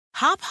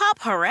Hop, hop,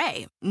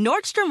 hooray!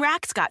 Nordstrom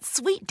Rack's got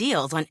sweet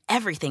deals on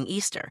everything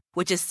Easter,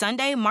 which is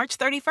Sunday, March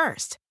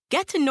 31st.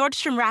 Get to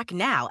Nordstrom Rack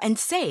now and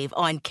save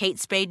on Kate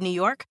Spade New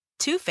York,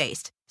 Too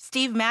Faced,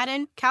 Steve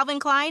Madden, Calvin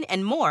Klein,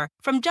 and more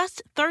from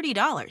just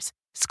 $30.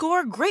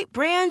 Score great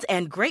brands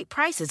and great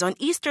prices on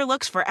Easter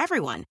looks for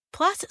everyone,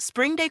 plus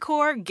spring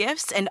decor,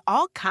 gifts, and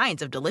all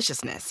kinds of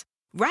deliciousness.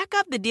 Rack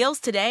up the deals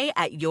today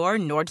at your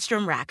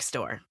Nordstrom Rack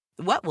store.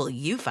 What will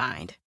you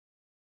find?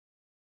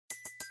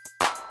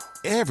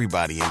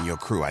 Everybody in your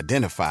crew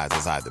identifies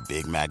as either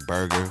Big Mac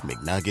Burger,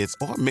 McNuggets,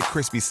 or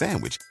McCrispy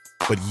Sandwich.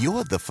 But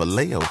you're the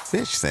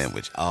Filet-O-Fish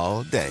Sandwich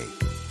all day.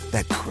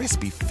 That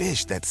crispy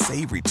fish, that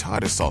savory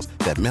tartar sauce,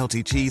 that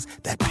melty cheese,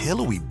 that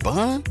pillowy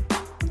bun.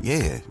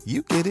 Yeah,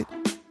 you get it.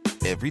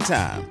 Every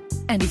time.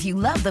 And if you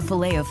love the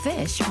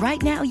Filet-O-Fish,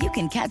 right now you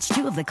can catch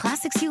two of the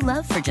classics you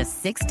love for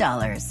just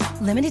 $6.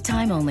 Limited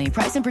time only.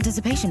 Price and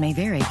participation may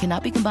vary.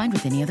 Cannot be combined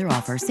with any other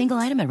offer. Single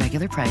item at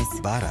regular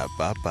price.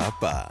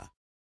 Ba-da-ba-ba-ba.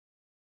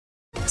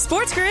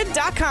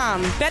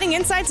 SportsGrid.com. Betting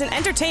insights and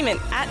entertainment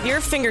at your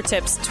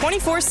fingertips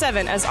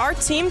 24/7 as our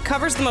team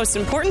covers the most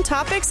important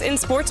topics in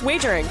sports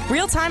wagering.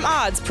 Real-time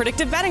odds,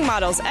 predictive betting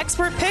models,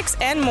 expert picks,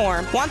 and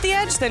more. Want the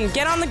edge? Then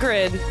get on the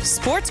grid.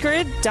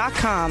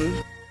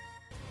 SportsGrid.com.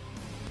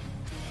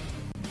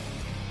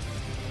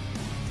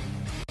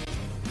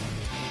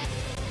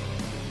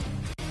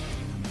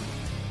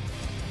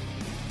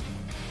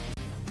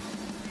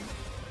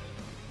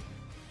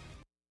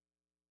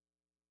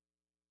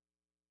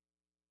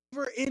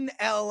 In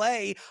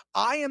LA,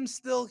 I am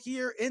still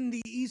here in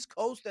the East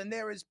Coast, and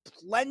there is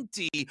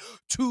plenty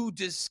to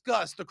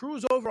discuss. The crew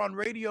is over on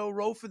Radio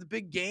Row for the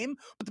big game,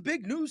 but the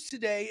big news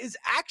today is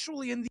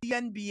actually in the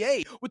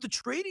NBA with the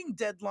trading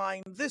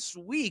deadline this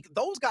week.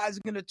 Those guys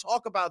are going to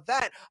talk about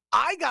that.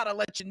 I got to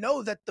let you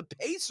know that the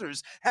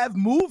Pacers have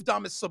moved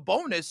Domas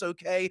Sabonis,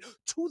 okay,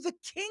 to the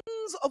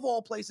Kings of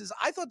all places.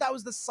 I thought that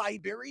was the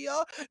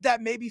Siberia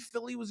that maybe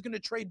Philly was going to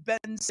trade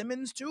Ben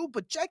Simmons to,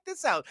 but check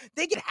this out.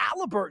 They get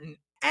Halliburton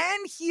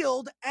and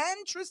Hield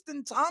and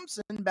Tristan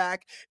Thompson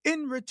back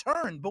in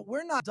return. But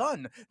we're not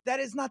done. That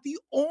is not the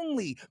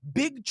only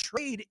big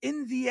trade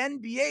in the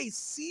NBA.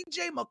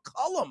 CJ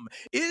McCollum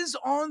is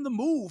on the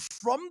move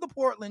from the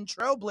Portland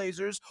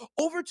Trailblazers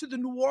over to the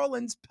New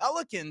Orleans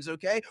Pelicans,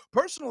 okay?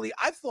 Personally,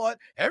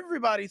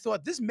 everybody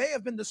thought this may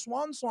have been the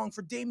swan song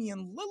for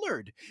Damian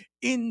Lillard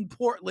in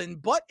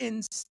Portland, but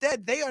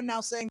instead they are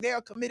now saying they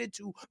are committed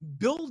to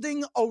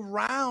building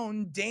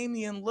around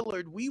Damian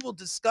Lillard. We will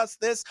discuss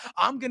this.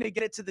 I'm going to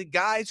get it to the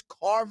guys,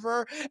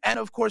 Carver, and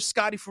of course,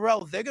 Scotty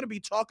Farrell. They're going to be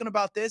talking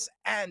about this,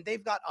 and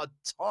they've got a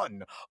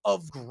ton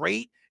of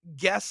great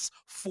guests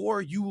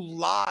for you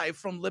live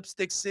from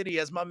Lipstick City,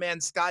 as my man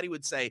Scotty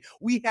would say.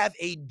 We have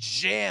a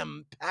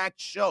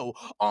jam-packed show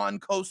on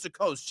Coast to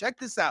Coast. Check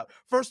this out.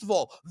 First of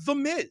all, The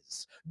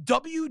Miz,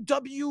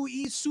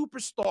 WWE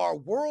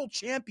Superstar, World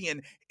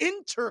Champion,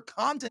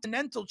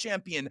 Intercontinental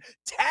Champion,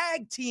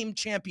 Tag Team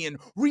Champion,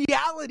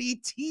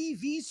 Reality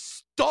TV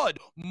stud,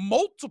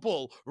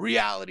 multiple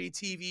reality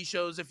TV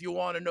shows, if you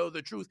want to know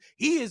the truth.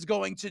 He is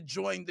going to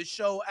join the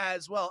show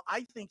as well.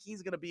 I think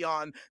he's going to be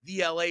on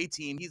the LA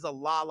team. He's a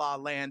La La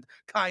Land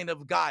kind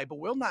of guy, but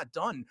we're not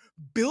done.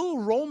 Bill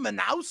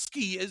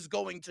Romanowski is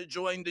going to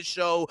join the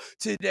show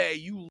today.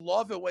 You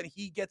love it when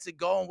he gets it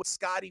going with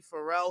Scotty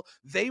Farrell.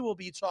 They will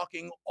be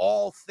talking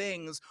all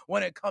things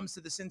when it comes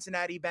to the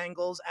Cincinnati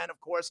Bengals and, of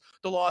course,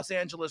 the Los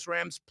Angeles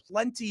Rams.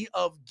 Plenty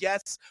of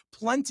guests,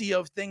 plenty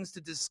of things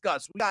to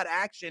discuss. We got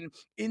action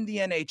in the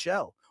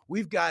NHL.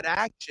 We've got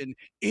action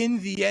in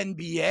the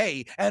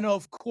NBA. And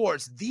of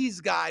course, these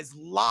guys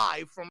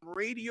live from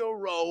Radio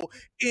Row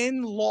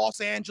in Los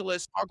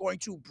Angeles are going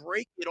to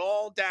break it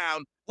all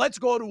down. Let's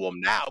go to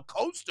them now,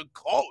 coast to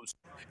coast.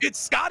 It's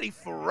Scotty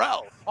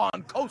Farrell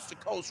on Coast to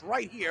Coast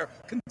right here,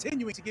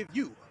 continuing to give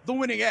you the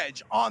winning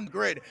edge on the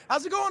grid.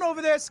 How's it going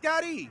over there,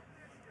 Scotty?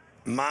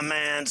 My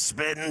man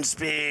Spittin'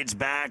 Speed's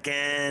back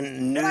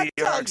in New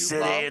York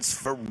City. It's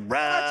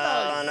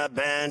Farrell on a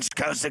bench,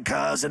 coast to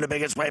coast in the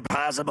biggest way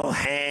possible,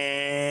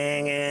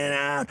 hanging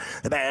out.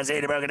 The bad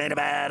seed, broken into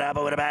bad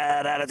apple with a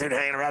bad attitude,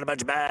 hanging around a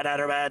bunch of bad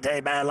outer, bad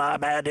taste, bad law,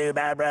 bad do,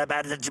 bad breath,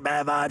 bad attention,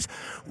 bad vibes.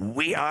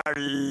 We are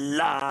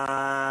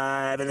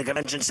live in the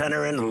convention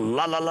center in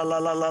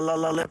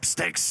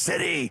Lipstick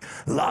City,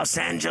 Los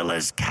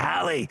Angeles,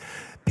 Cali.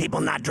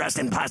 People not dressed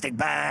in plastic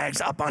bags,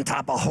 up on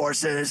top of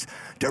horses,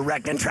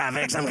 directing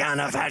traffic, some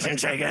kind of fashion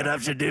shake it up,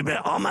 should do.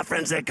 But all my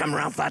friends that come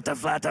around flat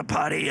to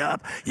party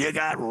up. You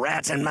got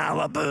rats in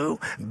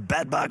Malibu,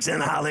 bedbugs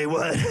in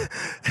Hollywood.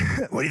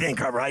 What do you think,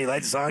 Carver? How you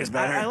like the song? It's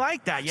better. I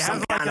like that. You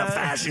some have kind of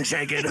fashion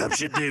shake it up,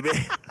 should do.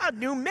 A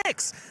new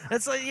mix.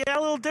 It's like a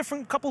little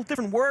different, couple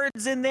different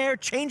words in there.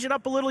 Change it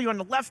up a little. You're on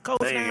the left coast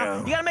there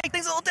now. You got to make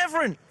things a little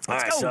different.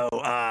 Let's go. All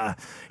right,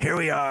 so here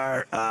we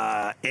are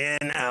in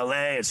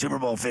LA at Super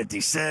Bowl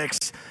 56.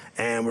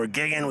 And we're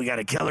gigging. We got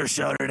a killer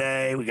show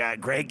today. We got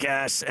great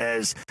guests,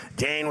 as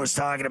Dane was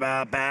talking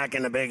about, back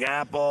in the Big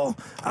Apple.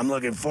 I'm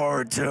looking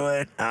forward to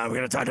it. We're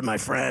going to talk to my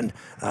friend,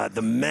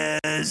 The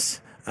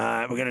Miz.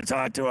 We're going to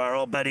talk to our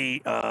old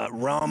buddy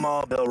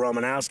Romo, Bill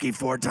Romanowski,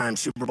 4-time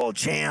Super Bowl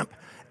champ,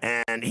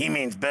 and he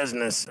means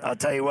business. I'll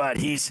tell you what,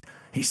 he's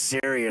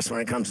serious when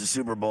it comes to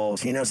Super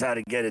Bowls. He knows how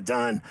to get it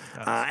done.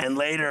 And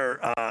later,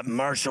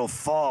 Marshall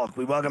Falk.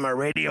 We welcome our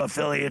radio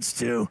affiliates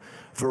to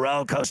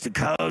Pharrell Coast to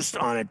Coast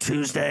on a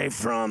Tuesday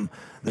from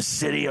the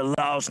city of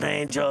Los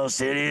Angeles,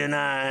 City of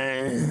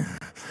Nine,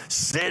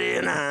 City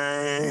of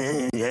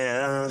Nine,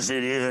 yeah,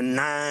 City of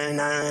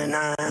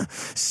 999,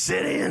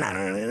 City of 9.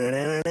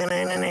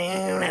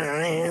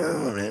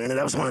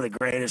 That was one of the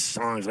greatest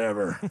songs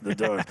ever. The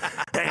Doors.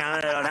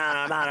 About an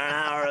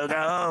hour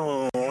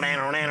ago,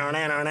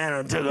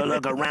 took a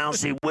look around,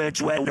 see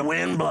which way the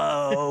wind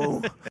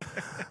blow.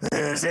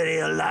 City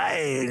of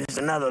Light, it's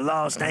another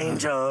Los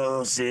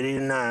Angeles, City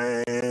of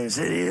Nine,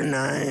 City of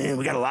Nine.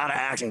 We got a lot of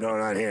action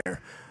going on here.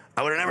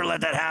 I would have never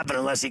let that happen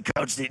unless he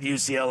coached at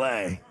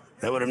UCLA.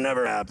 That would have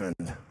never happened.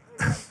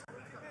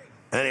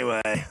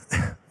 Anyway,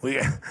 we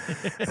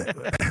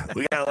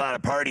got a lot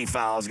of party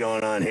fouls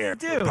going on here.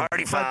 Dude,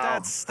 party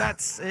foul.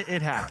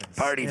 It happens.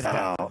 Party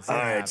foul. All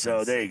right,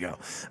 so there you go.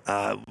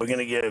 We're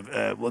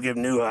gonna we'll give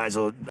New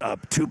Heisel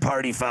 2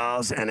 party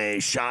fouls and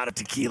a shot of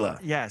tequila.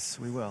 Yes,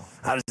 we will.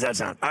 How does that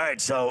sound? All right,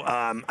 so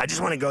I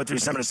just want to go through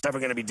some of the stuff we're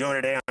going to be doing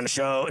today on the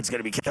show. It's going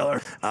to be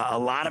killer. A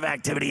lot of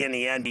activity in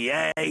the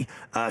NBA.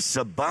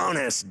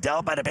 Sabonis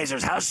dealt by the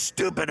Pacers. How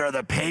stupid are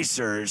the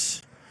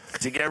Pacers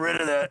to get rid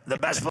of the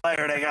best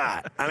player they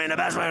got? I mean, the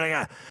best player they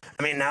got.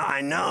 I mean, now I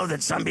know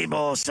that some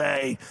people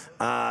say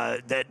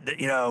that,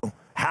 you know,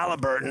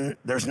 Halliburton,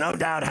 there's no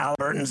doubt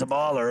Halliburton's a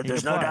baller.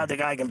 There's no doubt the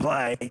guy can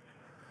play.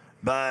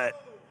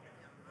 But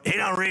he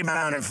don't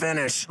rebound and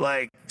finish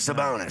like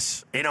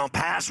Sabonis. He don't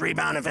pass,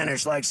 rebound, and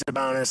finish like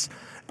Sabonis.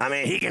 I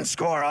mean, he can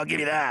score. I'll give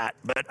you that.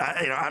 But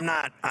I'm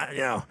not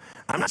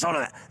sold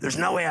on that. There's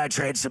no way I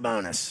trade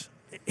Sabonis.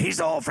 He's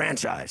the whole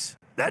franchise.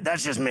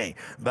 That's just me.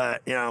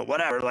 But, you know,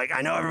 whatever. Like,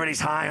 I know everybody's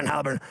high on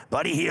Halliburton.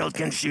 Buddy Hield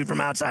can shoot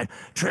from outside.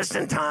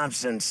 Tristan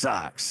Thompson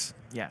sucks.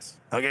 Yes.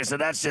 Okay, so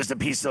that's just a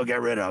piece they'll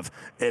get rid of,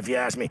 if you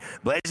ask me.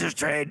 Blazers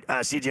trade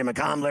C.J.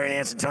 McCollum, Larry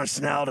Nance, and Tony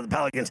Snell to the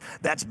Pelicans.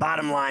 That's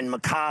bottom line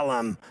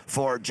McCollum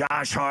for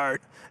Josh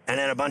Hart and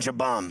then a bunch of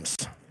bums.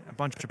 A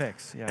bunch of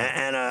picks, yeah.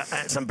 And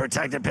some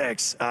protected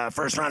picks.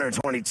 First rounder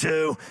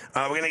 22.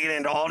 We're going to get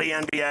into all the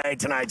NBA,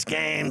 tonight's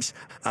games.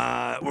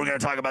 We're going to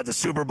talk about the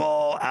Super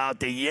Bowl out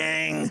the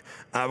Ying.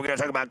 We're going to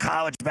talk about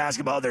college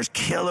basketball. There's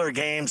killer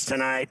games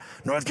tonight.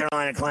 North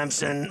Carolina,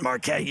 Clemson,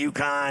 Marquette,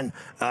 UConn,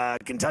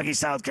 Kentucky,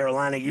 South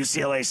Carolina,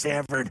 UCLA,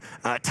 Stanford.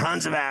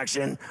 Tons of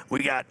action.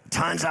 We got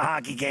tons of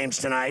hockey games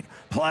tonight.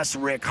 Plus,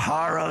 Rick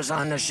Harrow's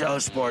on the show,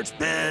 Sports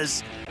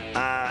Biz.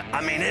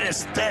 I mean, it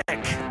is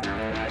thick.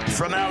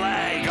 From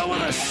LA, go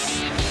with us.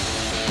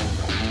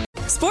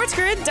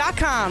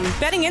 SportsGrid.com.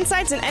 Betting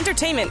insights and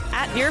entertainment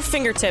at your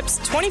fingertips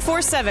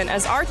 24/7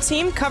 as our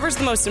team covers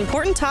the most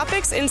important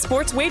topics in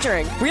sports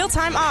wagering.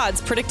 Real-time odds,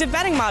 predictive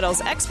betting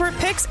models, expert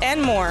picks,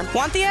 and more.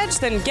 Want the edge?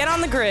 Then get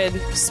on the grid.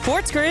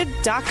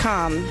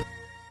 SportsGrid.com.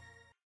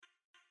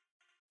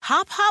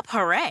 Hop, hop,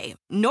 hooray!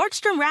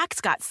 Nordstrom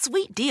Rack's got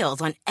sweet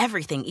deals on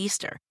everything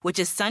Easter, which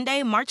is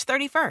Sunday, March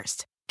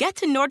 31st. Get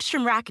to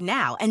Nordstrom Rack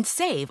now and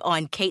save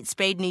on Kate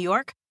Spade New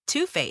York,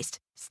 Too Faced,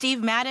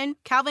 Steve Madden,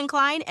 Calvin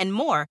Klein, and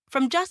more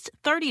from just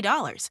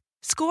 $30.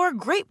 Score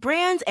great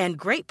brands and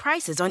great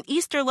prices on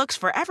Easter looks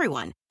for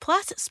everyone,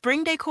 plus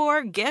spring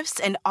decor, gifts,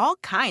 and all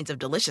kinds of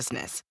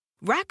deliciousness.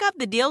 Rack up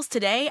the deals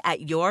today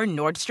at your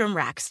Nordstrom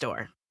Rack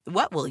store.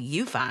 What will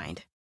you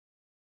find?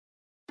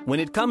 When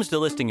it comes to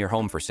listing your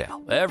home for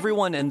sale,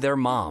 everyone and their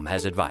mom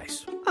has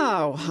advice.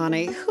 Oh,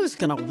 honey, who's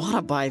going to want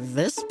to buy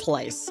this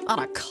place? On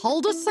a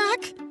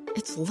cul-de-sac?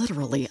 It's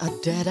literally a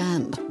dead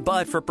end.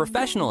 But for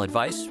professional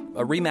advice,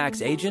 a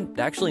RE/MAX agent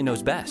actually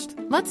knows best.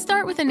 Let's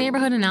start with a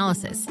neighborhood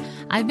analysis.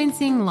 I've been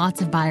seeing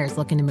lots of buyers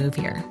looking to move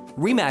here.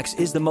 RE/MAX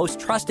is the most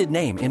trusted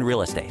name in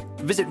real estate.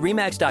 Visit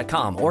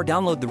RE/MAX.com or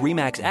download the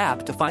RE/MAX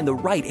app to find the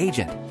right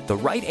agent. The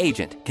right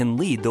agent can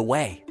lead the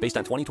way. Based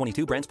on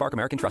 2022 BrandSpark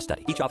American Trust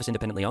Study. Each office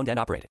independently owned and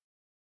operated.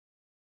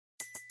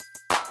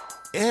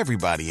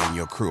 Everybody in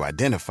your crew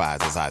identifies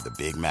as either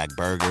Big Mac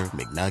Burger,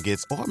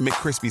 McNuggets, or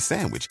McCrispy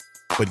Sandwich.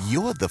 But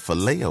you're the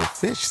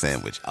Filet-O-Fish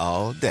Sandwich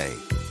all day.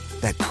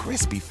 That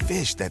crispy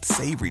fish, that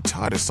savory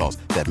tartar sauce,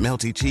 that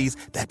melty cheese,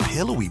 that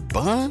pillowy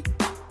bun.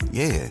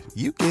 Yeah,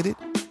 you get it.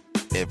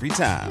 Every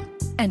time.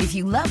 And if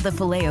you love the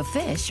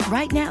Filet-O-Fish,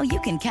 right now you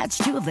can catch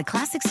 2 of the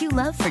classics you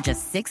love for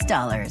just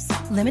 $6.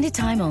 Limited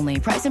time only.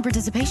 Price and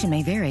participation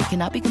may vary.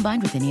 Cannot be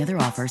combined with any other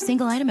offer.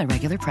 Single item at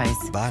regular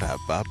price.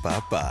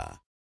 Ba-da-ba-ba-ba.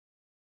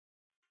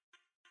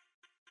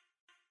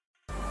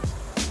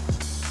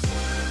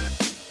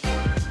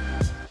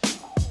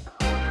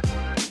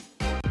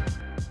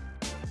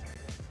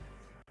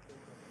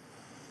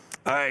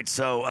 All right,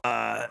 so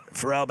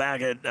Pharrell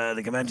back at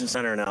the convention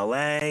center in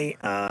L.A.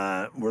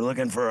 We're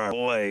looking for our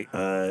boy,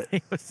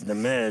 The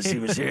Miz. He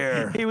was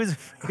here. He was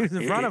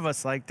in front of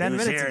us like 10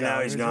 minutes ago.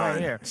 Now he's gone.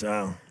 Right here.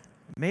 So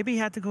maybe he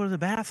had to go to the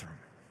bathroom.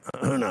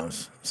 Who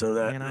knows? So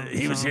that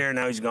he was here,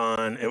 now he's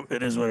gone.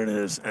 It is what it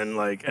is. And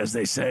like as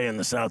they say in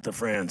the south of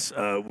France,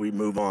 we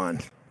move on.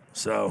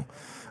 So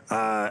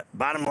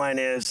bottom line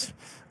is,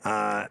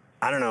 I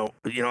don't know.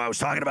 I was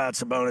talking about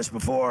Sabonis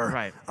before.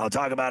 Right. I'll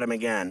talk about him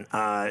again.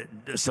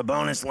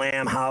 Sabonis,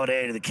 Lamb,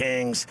 Holiday to the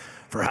Kings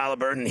for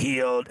Halliburton,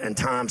 Hield, and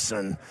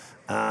Thompson.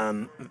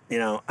 I don't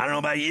know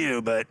about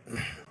you, but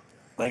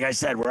like I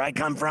said, where I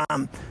come from,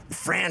 the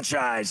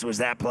franchise was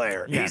that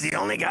player. Yes. He's the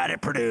only guy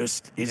that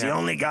produced. He's the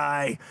only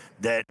guy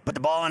that put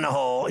the ball in the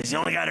hole. He's the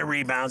only guy that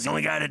rebounds, the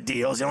only guy that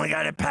deals, the only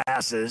guy that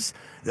passes,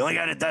 the only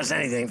guy that does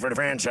anything for the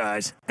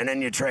franchise, and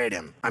then you trade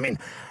him. I mean,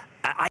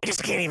 I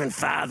just can't even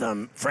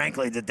fathom,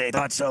 frankly, that they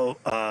thought so,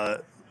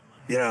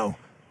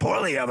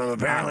 poorly of him,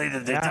 apparently.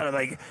 That they thought,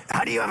 like,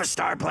 how do you have a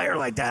star player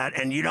like that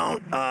and you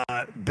don't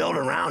build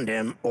around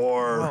him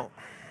or... Well,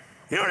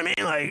 you know what I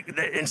mean?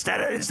 Like,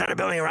 instead of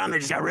building around, they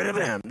just got rid of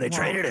him. They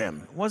traded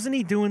him. Wasn't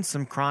he doing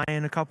some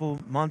crying a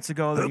couple months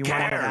ago that Who he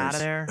wanted cares? out of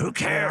there? Who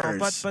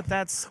cares? But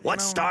that's...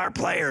 What star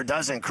player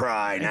doesn't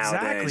cry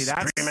nowadays?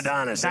 Prima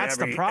donnas that's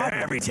every, the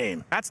problem. Every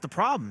team. That's the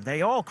problem.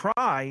 They all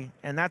cry,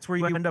 and that's where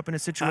you end up in a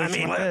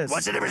situation like this.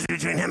 What's the difference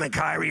between him and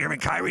Kyrie Irving?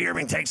 Kyrie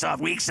Irving takes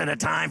off weeks at a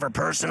time for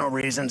personal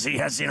reasons. He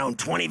has,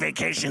 20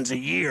 vacations a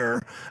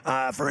year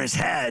for his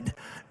head.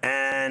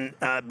 And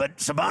but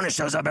Sabonis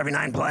shows up every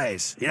 9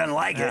 plays. He doesn't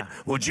like it.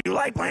 Would you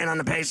like playing on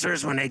the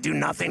Pacers when they do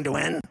nothing to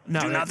win?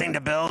 No, nothing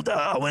to build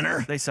a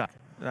winner? They suck.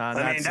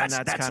 That's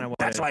kind of what.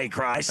 That's why he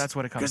cries. That's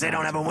what it comes. Because they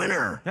don't have a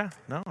winner. Yeah,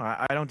 no,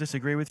 I don't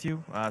disagree with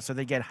you. So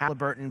they get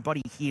Halliburton,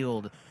 Buddy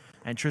Hield,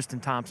 and Tristan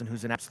Thompson,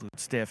 who's an absolute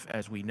stiff,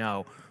 as we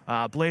know.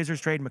 Blazers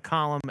trade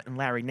McCollum and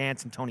Larry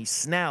Nance and Tony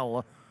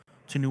Snell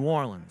to New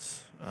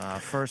Orleans.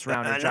 First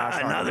rounder Josh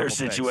Hart. Another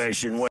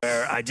situation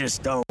where I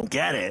just don't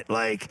get it.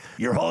 Like,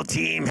 your whole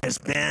team has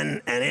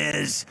been and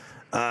is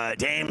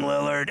Dame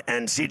Lillard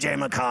and C.J.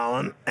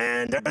 McCollum,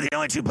 and they're the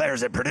only 2 players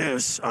that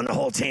produce on the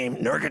whole team.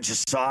 Nurkic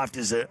is soft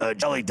as a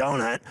jelly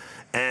donut,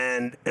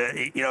 and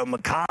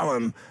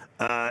McCollum.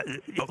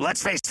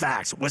 Let's face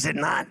facts. Was it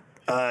not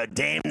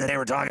Dame that they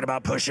were talking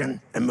about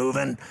pushing and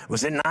moving?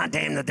 Was it not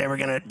Dame that they were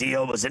going to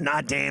deal? Was it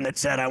not Dame that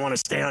said, I want to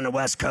stay on the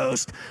West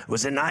Coast?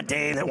 Was it not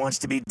Dame that wants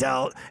to be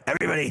dealt?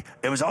 Everybody,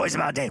 it was always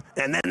about Dame.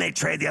 And then they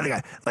trade the other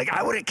guy. Like,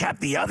 I would have kept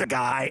the other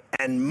guy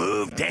and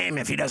moved Dame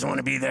if he doesn't want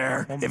to be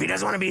there. If he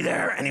doesn't want to be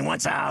there and he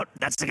wants out,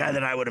 that's the guy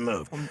that I would have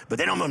moved. But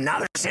they don't move. Now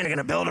they're saying they're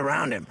going to build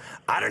around him.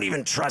 I don't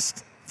even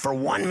trust for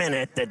 1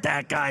 minute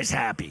that guy's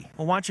happy.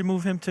 Well, why don't you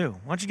move him too?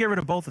 Why don't you get rid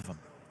of both of them?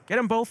 Get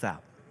them both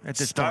out.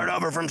 Start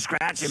over from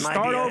scratch. It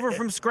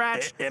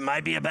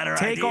might be a better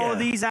idea. Take all of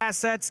these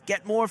assets,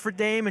 get more for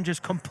Dame, and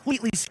just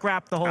completely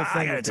scrap the whole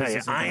thing. I gotta tell you,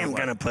 I am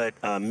gonna put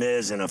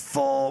Miz in a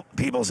full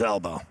people's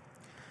elbow.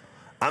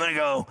 I'm gonna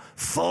go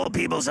full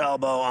people's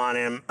elbow on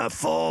him. A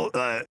full,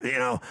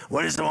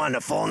 what is the one?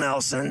 The full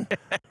Nelson.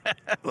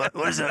 What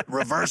is it?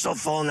 Reversal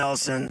full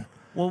Nelson.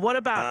 Well, what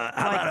about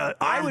how about an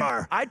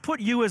armbar? I'd put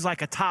you as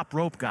like a top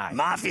rope guy.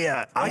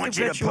 Mafia. I want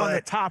you to put on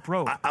the top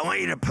rope. I want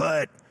you to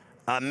put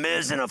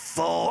Miz in a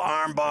full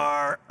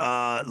armbar,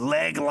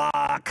 leg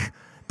lock,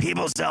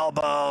 people's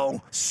elbow,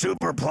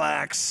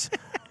 superplex.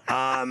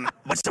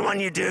 What's the one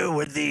you do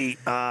with the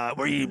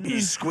where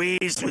you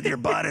squeeze with your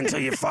butt until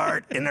you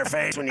fart in their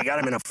face when you got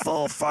them in a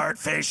full fart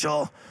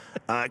facial?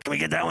 Can we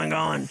get that one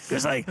going?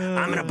 Because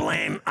I'm gonna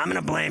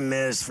blame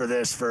Miz for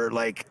this.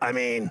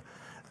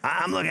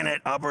 I'm looking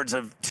at upwards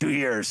of 2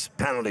 years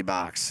penalty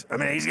box. I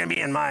mean, he's gonna be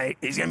in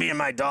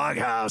my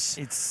doghouse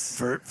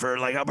for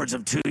like upwards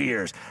of 2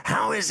 years.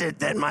 How is it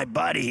that my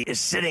buddy is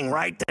sitting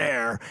right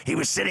there? He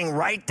was sitting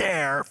right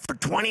there for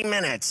 20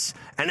 minutes,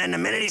 and then the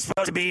minute he's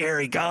supposed to be here,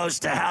 he goes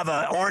to have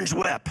an orange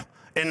whip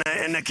in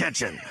the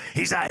kitchen.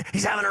 He's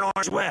having an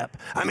orange whip.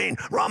 I mean,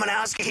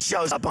 Romanowski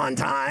shows up on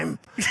time,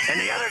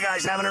 and the other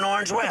guy's having an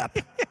orange whip.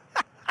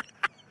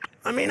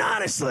 I mean,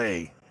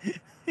 honestly.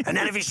 And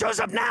then if he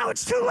shows up now,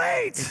 it's too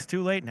late. It's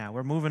too late now.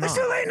 We're moving on. It's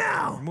too late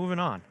now. We're moving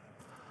on.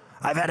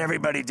 I've had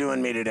everybody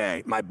doing me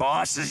today. My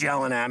boss is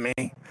yelling at me.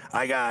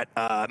 I got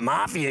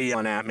Mafia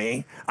yelling at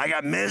me. I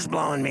got Miz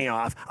blowing me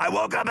off. I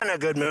woke up in a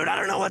good mood. I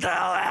don't know what the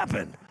hell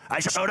happened. I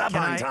showed up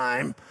on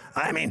time.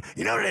 I mean,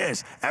 you know what it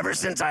is? Ever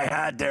since I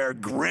had their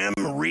Grim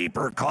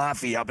Reaper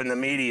coffee up in the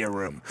media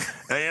room,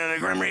 the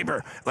Grim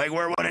Reaper, like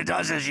where what it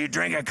does is you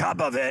drink a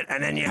cup of it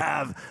and then you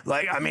have,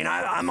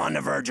 I'm on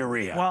the verge of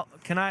Rhea. Well,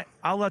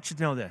 I'll let you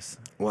know this.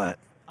 What?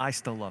 I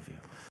still love you.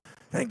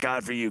 Thank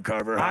God for you,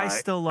 Carver. I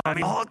still love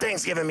you. The whole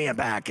thing's giving me a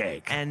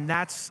backache. And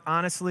that's,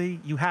 honestly,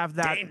 you have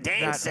that...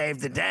 Dane saved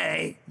the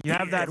day. You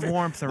have that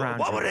warmth around you.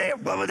 What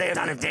would they have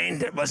done if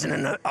Dane wasn't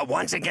in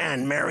once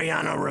again,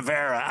 Mariano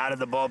Rivera out of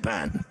the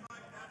bullpen?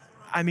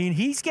 I mean,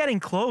 he's getting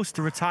close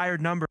to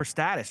retired number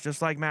status,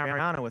 just like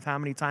Mariano, with how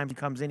many times he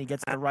comes in, he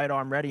gets the right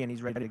arm ready, and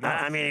he's ready to go.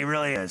 I mean, he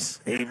really is.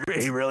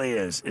 He really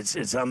is.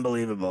 It's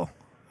unbelievable.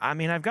 I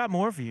mean, I've got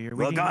more for you.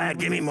 Well, go ahead.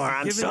 Give me more.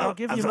 I'll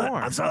give you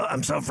more.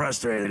 I'm so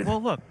frustrated.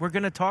 Well, look, we're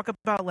going to talk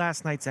about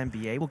last night's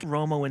NBA. We'll get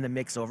Romo in the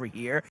mix over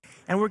here,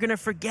 and we're going to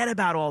forget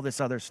about all this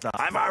other stuff.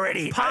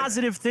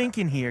 Positive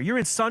thinking here. You're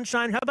in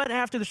sunshine. How about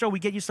after the show we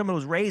get you some of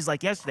those rays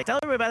like yesterday? Tell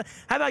everybody about it.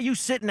 How about you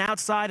sitting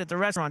outside at the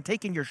restaurant,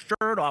 taking your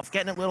shirt off,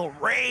 getting a little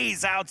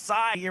rays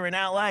outside here in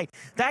L.A.?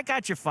 That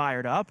got you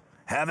fired up.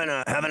 Having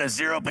a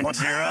 0.0.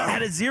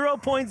 Had a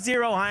 0.0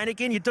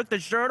 Heineken. You took the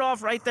shirt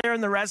off right there in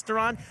the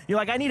restaurant. You're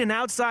like, I need an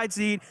outside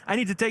seat. I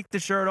need to take the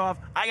shirt off.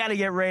 I got to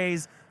get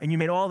raised. And you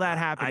made all that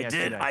happen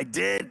yesterday. I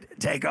did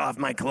take off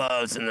my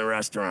clothes in the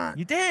restaurant.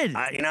 You did.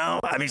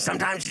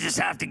 Sometimes you just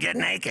have to get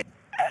naked.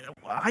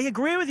 I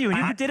agree with you.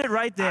 You did it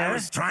right there. I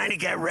was trying to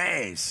get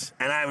rays,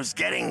 and I was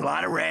getting a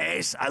lot of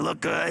rays. I look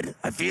good.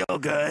 I feel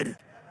good.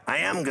 I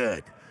am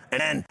good. And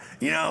then,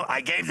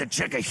 I gave the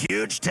chick a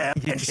huge tip,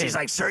 and she's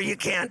like, sir, you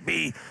can't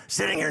be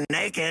sitting here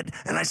naked.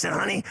 And I said,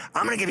 honey,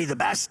 I'm going to give you the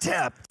best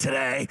tip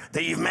today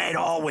that you've made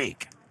all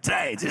week.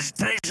 Today's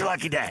your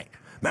lucky day.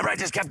 Remember, I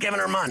just kept giving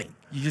her money.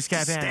 You just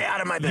kept stay out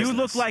of my business. You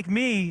look like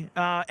me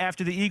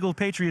after the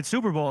Eagle-Patriots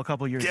Super Bowl a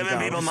couple years ago. Giving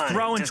people money.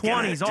 Throwing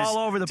 20s all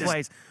over the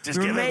place.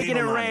 We were making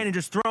it rain and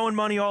just throwing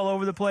money all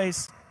over the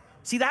place.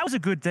 See, that was a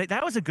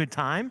good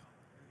time.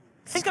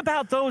 Think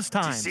about those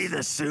times. Do you see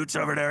the suits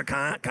over there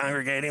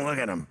congregating? Look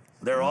at them.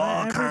 They're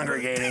all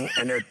congregating,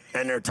 and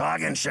they're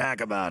talking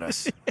shack about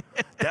us.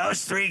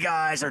 Those three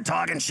guys are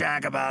talking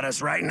shack about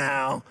us right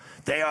now.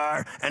 They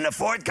are. And the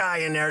fourth guy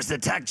in there is the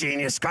tech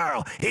genius,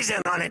 Carl. He's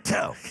in on it,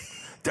 too.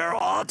 They're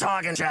all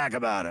talking shack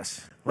about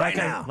us right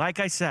now. Like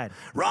I said.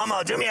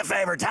 Romo, do me a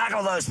favor.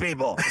 Tackle those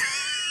people.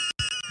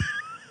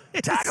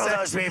 Tackle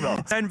those people.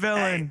 Send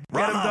Villain. Hey,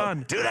 Get Romo, him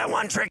done. Do that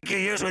one trick you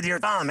use with your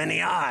thumb in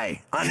the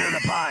eye, under the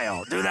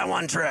pile. Do that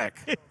one trick.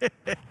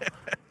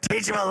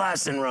 Teach him a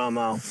lesson,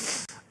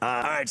 Romo.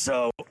 All right,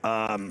 so,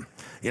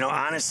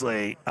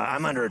 honestly,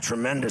 I'm under a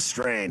tremendous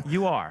strain.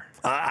 You are.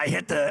 I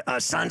hit the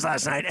Suns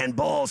last night, and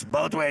Bulls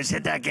both ways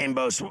hit that game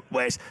both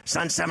ways.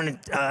 Suns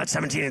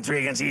 17-3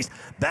 against East.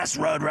 Best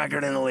road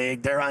record in the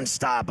league. They're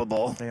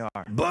unstoppable. They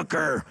are.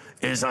 Booker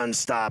is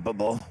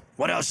unstoppable.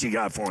 What else you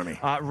got for me?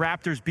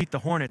 Raptors beat the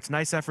Hornets.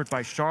 Nice effort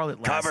by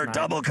Charlotte last night.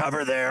 Double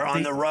cover there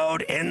on the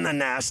road in the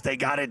nest. They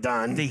got it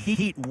done. The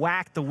Heat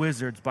whacked the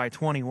Wizards by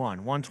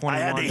 21. 121. I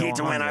had the Heat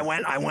to win.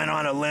 100. I went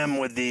on a limb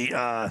with the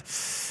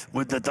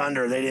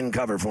Thunder. They didn't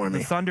cover for me.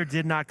 The Thunder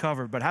did not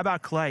cover. But how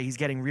about Clay? He's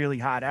getting really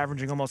hot,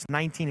 averaging almost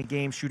 19 a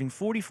game, shooting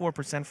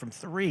 44% from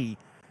three.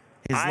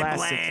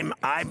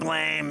 I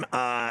blame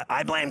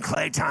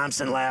Klay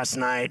Thompson last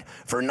night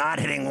for not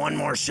hitting one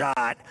more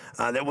shot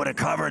that would have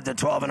covered the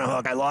 12 and a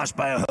hook. I lost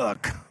by a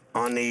hook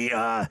on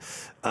the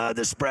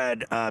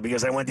spread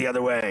because I went the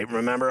other way.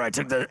 Remember, I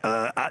took they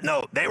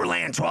were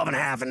laying 12 and a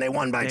half and they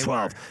won by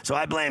 12. So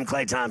I blame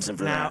Klay Thompson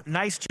for that. Now,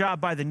 nice job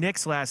by the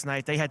Knicks last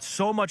night. They had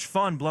so much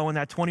fun blowing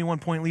that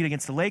 21-point lead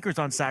against the Lakers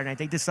on Saturday night.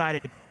 They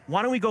decided,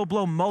 why don't we go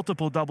blow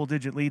multiple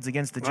double-digit leads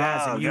against the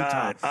Jazz in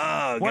Utah?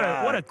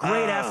 What a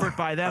great effort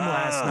by them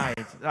last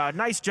night.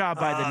 Nice job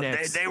by the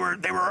Knicks. They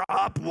were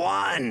up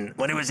one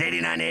when it was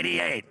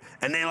 89-88,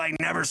 and they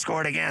never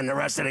scored again the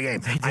rest of the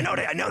game. I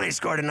know they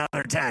scored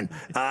another 10,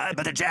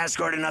 but the Jazz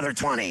scored another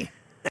 20.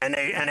 And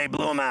they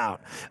blew them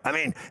out. I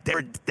mean,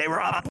 they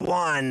were up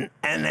one,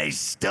 and they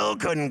still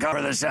couldn't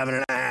cover the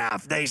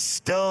 7.5. They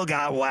still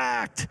got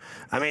whacked.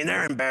 I mean,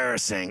 they're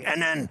embarrassing.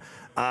 And then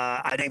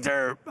I think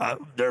they're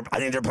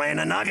playing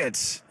the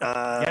Nuggets.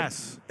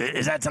 Yes.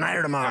 Is that tonight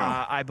or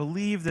tomorrow? I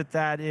believe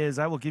that is.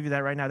 I will give you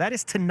that right now. That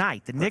is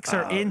tonight. The Knicks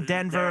are in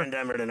Denver. They're in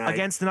Denver tonight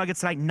against the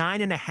Nuggets tonight.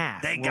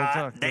 9.5.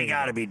 They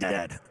got to be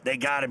dead. They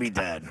got to be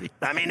dead.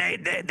 I mean,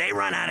 they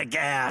run out of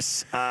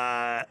gas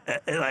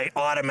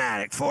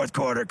automatic fourth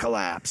quarter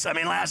collapse. I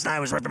mean, last night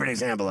was a perfect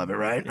example of it,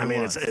 right?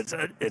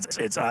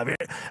 It's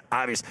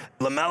obvious.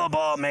 LaMelo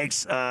Ball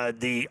makes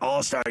the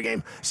All-Star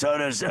game. So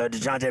does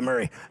DeJounte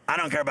Murray. I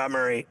don't care about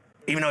Murray,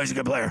 even though he's a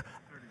good player.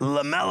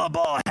 LaMelo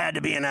Ball had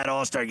to be in that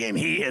All-Star game.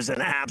 He is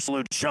an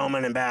absolute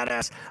showman and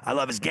badass. I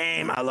love his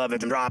game. I love him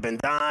dropping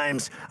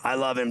dimes. I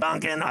love him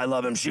dunking. I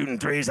love him shooting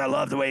threes. I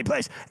love the way he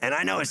plays. And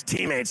I know his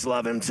teammates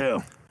love him too.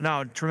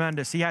 No,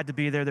 tremendous. He had to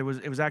be there. It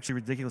was actually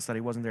ridiculous that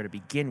he wasn't there to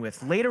begin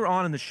with. Later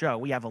on in the show,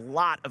 we have a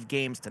lot of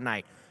games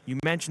tonight. You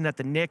mentioned that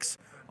the Knicks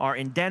are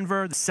in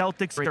Denver. The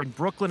Celtics are in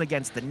Brooklyn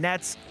against the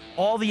Nets.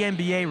 All the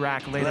NBA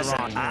rack later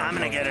on. I'm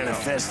going to get in a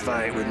fist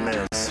fight with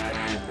Miz.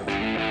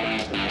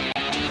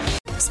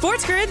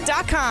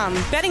 SportsGrid.com.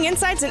 Betting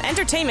insights and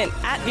entertainment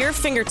at your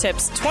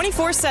fingertips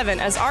 24/7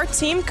 as our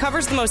team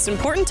covers the most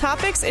important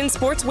topics in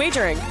sports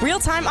wagering.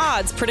 Real-time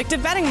odds,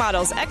 predictive betting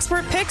models,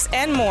 expert picks,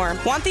 and more.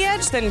 Want the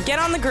edge? Then get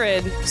on the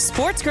grid.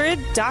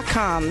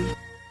 SportsGrid.com.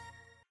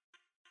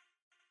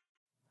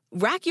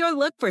 Rack your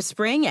look for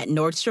spring at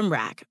Nordstrom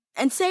Rack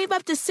and save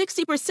up to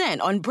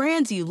 60% on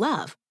brands you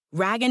love.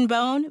 Rag &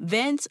 Bone,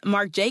 Vince,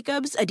 Marc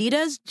Jacobs,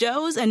 Adidas,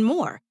 Joe's, and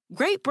more.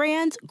 Great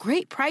brands,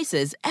 great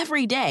prices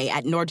every day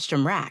at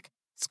Nordstrom Rack.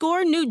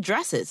 Score new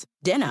dresses,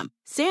 denim,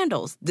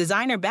 sandals,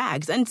 designer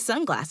bags, and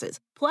sunglasses,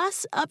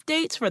 plus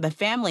updates for the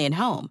family and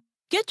home.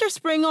 Get your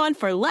spring on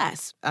for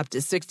less, up to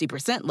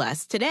 60%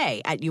 less,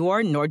 today at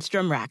your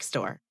Nordstrom Rack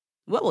store.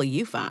 What will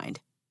you find?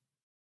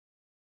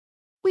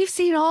 We've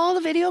seen all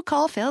the video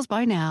call fails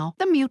by now.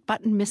 The mute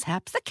button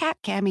mishaps, the cat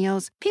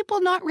cameos,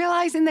 people not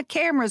realizing the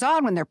camera's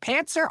on when their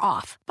pants are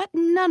off. But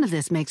none of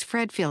this makes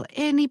Fred feel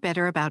any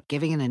better about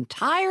giving an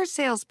entire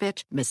sales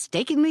pitch,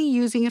 mistakenly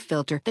using a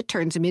filter that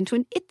turns him into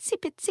an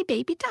itsy-bitsy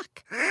baby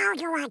duck. How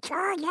do I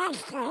turn this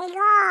thing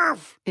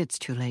off? It's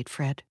too late,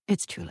 Fred.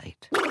 It's too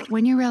late.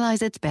 When you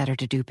realize it's better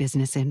to do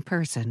business in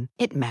person,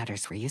 it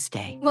matters where you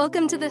stay.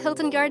 Welcome to the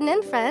Hilton Garden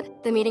Inn, Fred.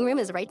 The meeting room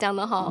is right down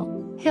the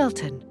hall.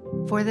 Hilton,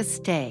 for the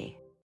stay.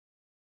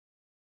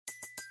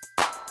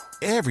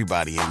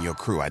 Everybody in your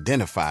crew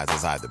identifies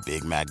as either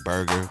Big Mac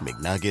Burger,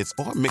 McNuggets,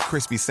 or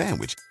McCrispy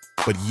Sandwich.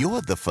 But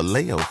you're the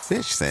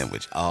Filet-O-Fish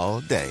Sandwich all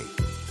day.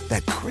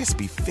 That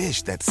crispy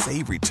fish, that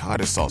savory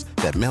tartar sauce,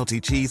 that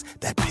melty cheese,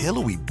 that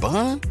pillowy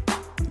bun.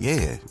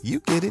 Yeah,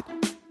 you get it.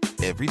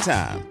 Every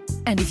time.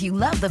 And if you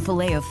love the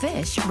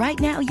Filet-O-Fish, right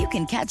now you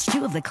can catch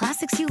two of the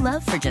classics you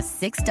love for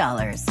just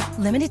 $6.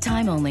 Limited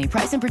time only.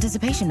 Price and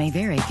participation may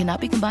vary. Cannot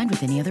be combined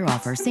with any other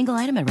offer. Single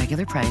item at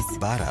regular price.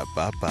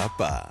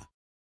 Ba-da-ba-ba-ba.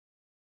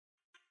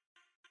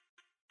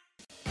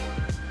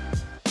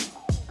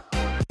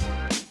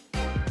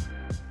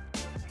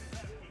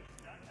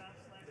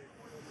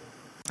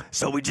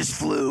 So we just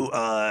flew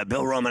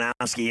Bill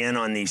Romanowski in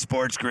on the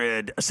Sports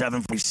Grid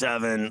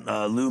 747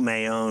 Lou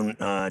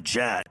Mayon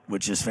jet,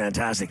 which is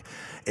fantastic.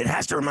 It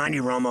has to remind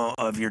you, Romo,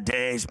 of your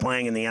days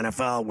playing in the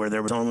NFL where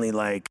there was only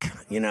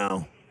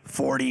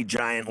 40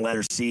 giant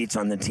leather seats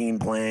on the team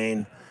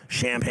plane,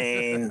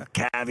 champagne,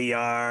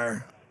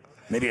 caviar,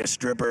 maybe a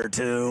stripper or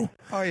two.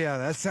 Oh, yeah,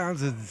 that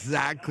sounds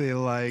exactly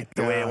like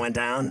the way it went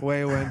down? The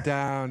way it went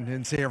down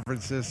in San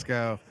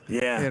Francisco.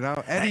 Yeah. You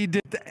know, Eddie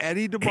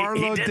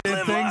DeBartolo did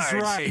things large.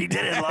 right. He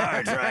did it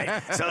large,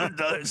 right?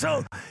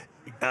 So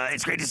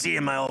it's great to see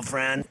you, my old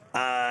friend.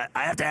 I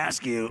have to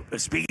ask you,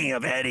 speaking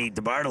of Eddie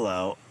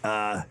DeBartolo,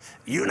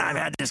 you and I have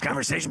had this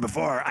conversation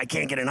before. I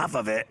can't get enough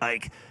of it.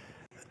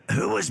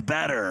 Who was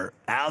better,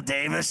 Al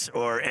Davis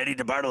or Eddie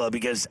DeBartolo?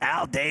 Because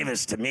Al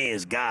Davis, to me,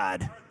 is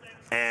God.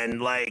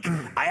 And, I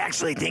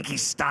actually think he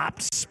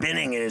stopped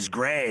spinning in his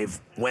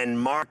grave when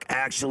Mark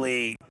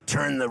actually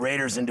turned the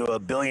Raiders into a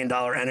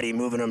billion-dollar entity,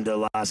 moving them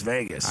to Las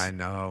Vegas. I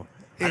know.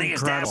 I think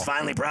his dad was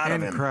finally proud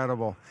of him.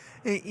 Incredible.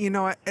 You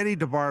know what? Eddie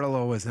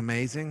DeBartolo was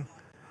amazing,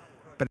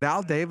 but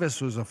Al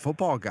Davis was a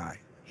football guy.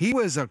 He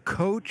was a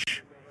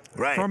coach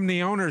from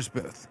the owner's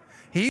booth.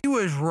 He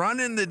was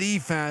running the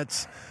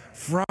defense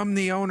from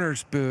the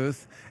owner's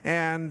booth.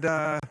 And,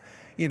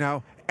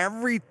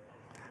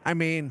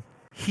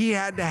 he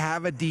had to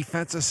have a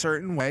defense a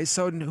certain way.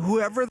 So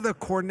whoever the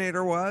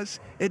coordinator was,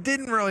 it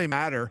didn't really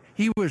matter.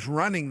 He was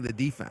running the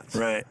defense.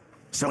 Right.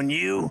 So when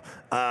you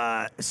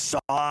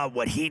saw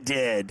what he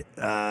did,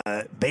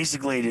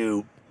 basically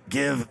to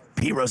give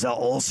Pete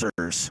Rozelle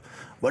ulcers,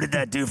 what did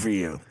that do for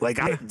you?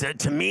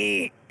 To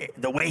me,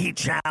 the way he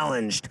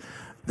challenged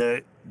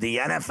the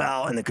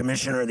NFL and the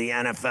commissioner of the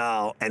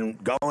NFL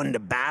and going to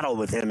battle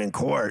with him in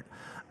court,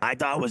 I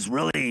thought was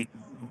really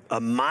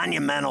a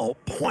monumental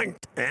point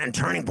and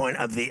turning point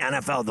of the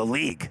NFL, the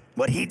league.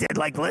 What he did,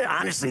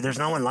 honestly, there's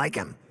no one like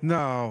him.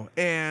 No,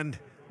 and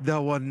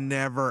there will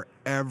never,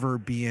 ever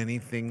be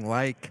anything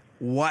like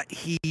what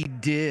he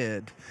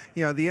did.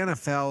 You know, the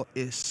NFL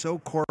is so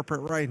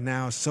corporate right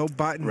now, so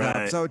buttoned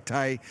up, so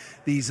tight.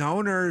 These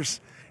owners,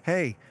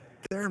 hey,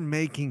 they're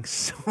making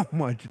so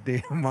much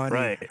damn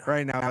money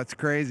right now. It's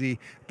crazy.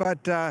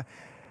 But,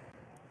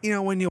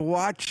 when you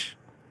watch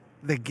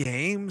the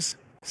games,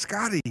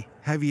 Scotty,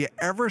 have you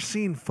ever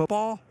seen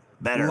football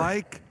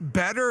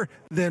better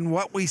than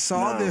what we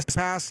saw this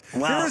past?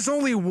 There was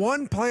only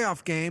one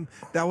playoff game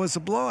that was a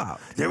blowout.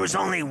 There was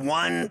only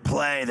one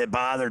play that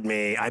bothered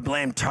me. I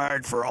blame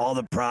Tart for all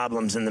the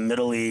problems in the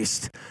Middle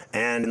East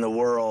and in the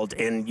world,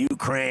 in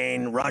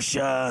Ukraine,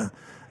 Russia,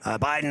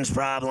 Biden's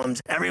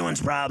problems.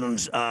 Everyone's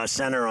problems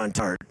center on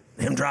Tart.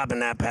 Him dropping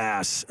that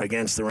pass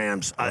against the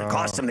Rams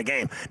cost him the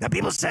game. Now,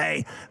 people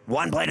say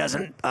one play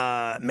doesn't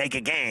make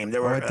a game.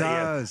 It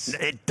does.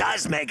 It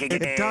does make a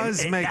game. It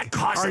does make. That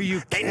cost Are them.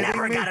 you They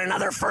never kidding me? got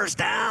another first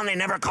down. They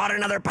never caught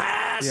another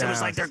pass. It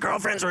was like their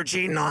girlfriends were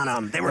cheating on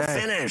them. They were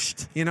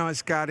finished. You know,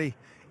 Scotty,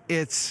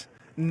 it's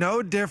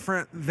no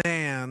different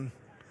than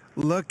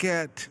look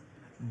at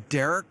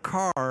Derek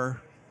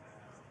Carr.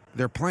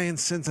 They're playing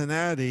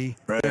Cincinnati.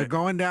 They're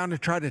going down to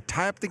try to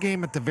tie up the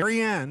game at the very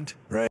end.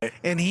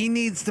 And he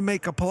needs to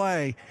make a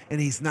play,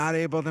 and he's not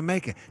able to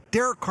make it.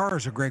 Derek Carr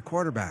is a great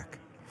quarterback.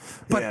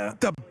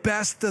 But the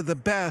best of the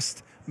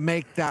best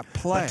make that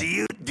play. But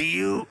do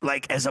you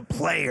as a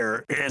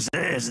player, as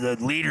the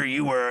leader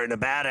you were and the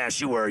badass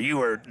you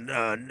were,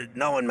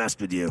 no one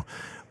messed with you.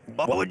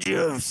 What would you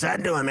have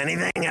said to him?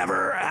 Anything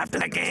ever after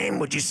that game?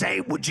 Would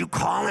you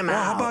call him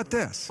out? How about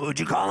this? Would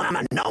you call him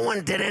out? No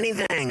one did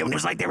anything. It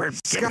was like they were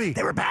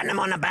patting him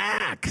on the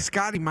back.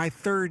 Scotty, my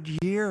third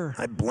year.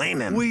 I blame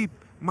him.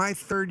 My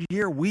third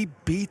year, we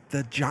beat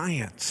the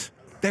Giants.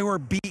 They were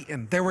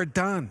beaten. They were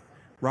done.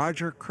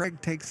 Roger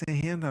Craig takes a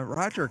hand on.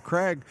 Roger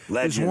Craig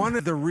Legend. is one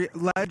of the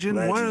legend,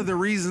 one of the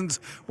reasons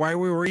why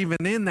we were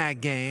even in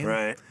that game.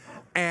 Right.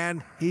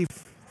 And he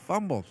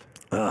fumbled.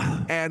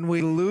 Ugh. And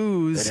we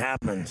lose. It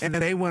happens. And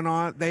they went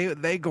on.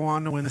 They go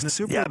on to win the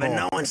Super Bowl. Yeah, but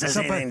no one says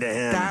anything to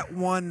him. That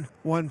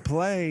one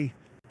play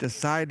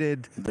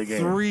decided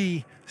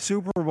 3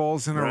 Super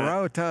Bowls in a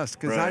row to us,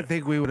 because I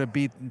think we would have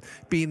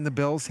beaten the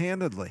Bills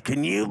handedly.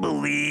 Can you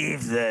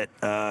believe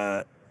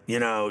that?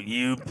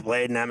 You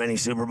played in that many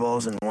Super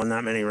Bowls and won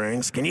that many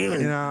rings. Can you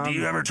even? Do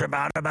you ever trip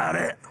out about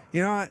it?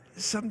 You know what?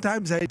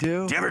 Sometimes I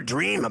do. Do you ever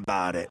dream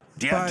about it?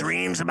 Do you have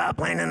dreams about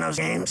playing in those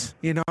games?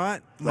 You know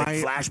what?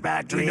 Like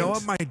flashback dreams? You know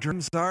what my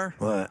dreams are?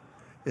 What?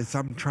 It's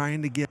I'm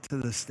trying to get to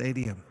the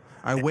stadium.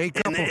 I wake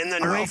up in the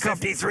Neural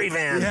 53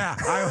 van. Yeah,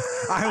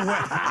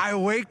 I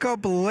wake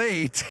up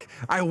late.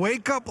 I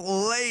wake up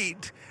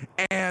late,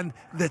 and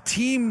the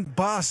team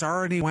bus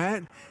already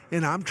went,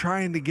 and I'm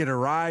trying to get a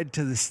ride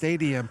to the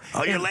stadium.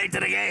 Oh, you're late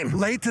to the game.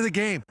 Late to the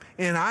game,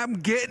 and I'm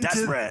getting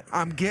desperate.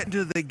 I'm getting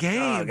to the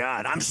game. Oh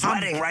God, I'm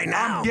sweating right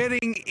now. I'm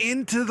getting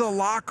into the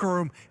locker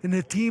room, and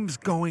the team's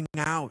going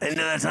out into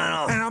the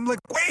tunnel, and I'm like,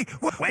 wait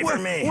for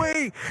me.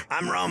 Wait,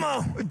 I'm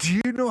Romo. Do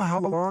you know how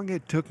long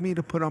it took me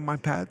to put on my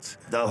pads?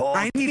 The whole.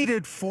 I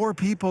needed 4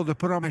 people to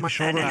put on my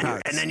shoulder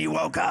pads. And then you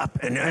woke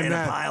up in a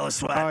pile of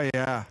sweat. Oh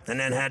yeah. And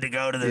then had to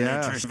go to the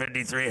Nutrition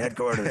 53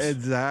 headquarters.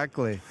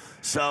 Exactly.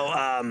 So,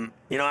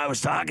 I was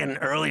talking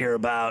earlier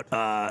about,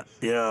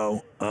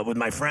 with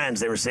my friends.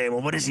 They were saying,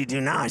 well, what does he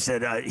do now? I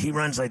said, he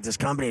runs like this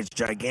company. It's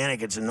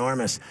gigantic. It's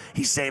enormous.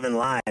 He's saving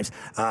lives.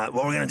 What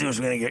we're going to do is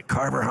we're going to get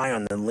Carver high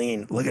on the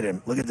lean. Look at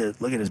him. Look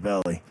at his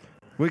belly.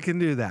 We can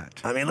do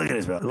that. I mean, look at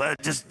his belly.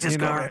 Just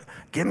go over it.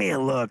 Give me a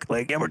look.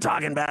 Like, we're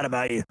talking bad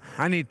about you.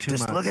 I need 2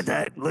 months. Just look at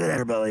that. Look at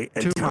her belly.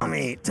 And tell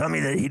me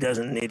that he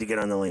doesn't need to get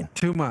on the lean.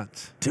 2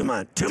 months. 2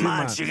 months. 2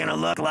 months. You're going to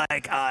look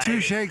like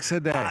 2 shakes a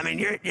day. I mean,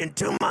 you're in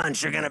 2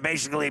 months. You're going to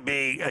basically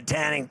be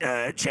tanning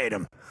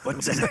Chatham.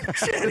 What's his name?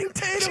 Channing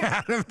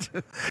Tatum.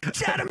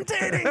 Chatham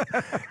Tatum.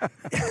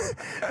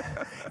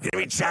 You're going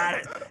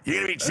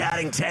to be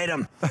chatting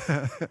Tatum.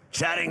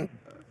 Chatting.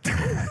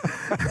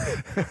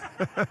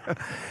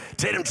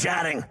 Tatum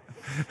chatting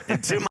in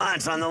 2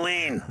 months on the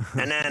lean,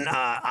 and then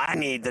I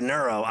need the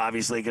neuro,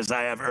 obviously, because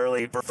I have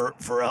early for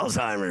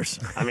Alzheimer's.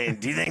 I mean,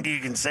 do you think you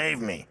can save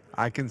me?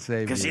 I can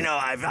save you. Because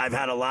I've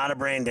had a lot of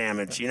brain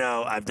damage.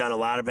 I've done a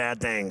lot of bad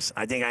things.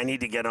 I think I need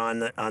to get on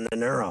the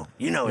neuro.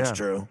 It's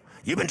true.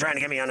 You've been trying to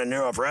get me on a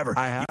neuro forever.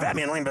 I have. You've had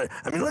me on the lean, but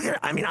I mean, look at it.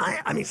 I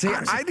mean, see,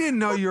 honestly, I didn't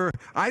know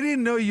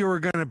you were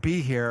going to be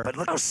here. But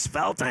look how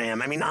svelte I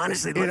am. I mean,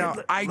 honestly,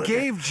 I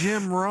gave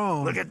Jim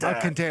Rome a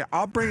container.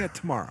 I'll bring it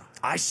tomorrow.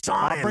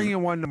 I'll bring you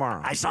one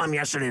tomorrow. I saw him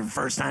yesterday for the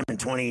first time in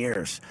 20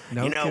 years.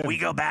 No kidding. We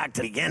go back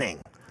to the beginning.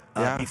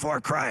 Before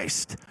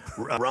Christ,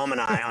 Rome and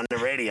I on the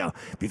radio.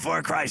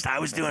 Before Christ, I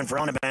was doing Phil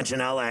on a Bench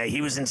in L.A.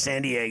 He was in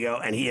San Diego,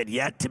 and he had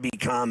yet to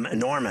become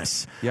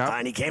enormous. Yeah.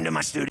 And he came to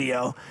my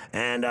studio,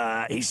 and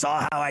he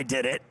saw how I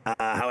did it,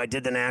 how I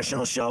did the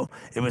national show.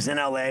 It was in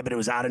L.A., but it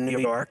was out of New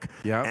York.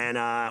 Yeah.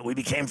 And we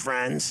became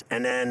friends,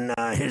 and then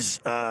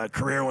his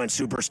career went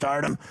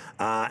superstardom,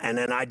 and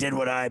then I did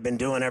what I've been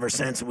doing ever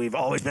since. We've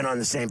always been on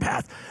the same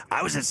path.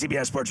 I was at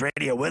CBS Sports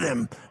Radio with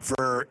him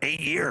for 8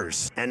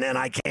 years, and then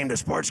I came to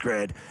Sports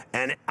Grid.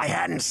 And I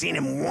hadn't seen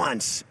him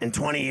once in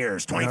 20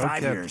 years,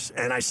 25 years.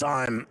 And I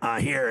saw him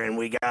here, and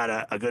we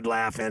got a good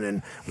laugh in,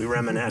 and we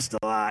reminisced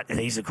a lot. And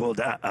he's a cool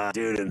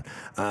dude, and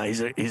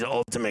he's an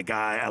ultimate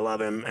guy. I love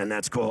him, and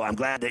that's cool. I'm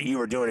glad that you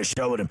were doing a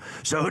show with him.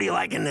 So who do you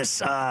like in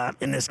this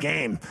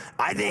game?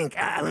 I think,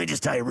 let me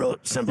just tell you real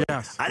simple.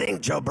 Yes. I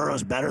think Joe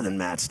Burrow's better than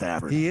Matt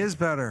Stafford. He is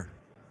better.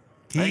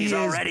 He's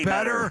already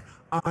better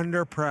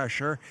under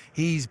pressure.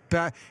 He's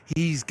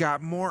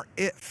got more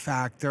it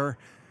factor.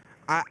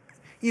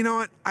 You know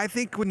what? I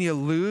think when you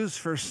lose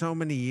for so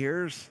many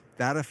years,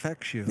 that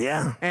affects you.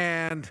 Yeah.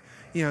 And,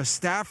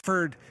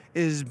 Stafford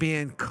is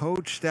being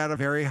coached at a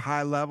very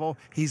high level.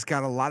 He's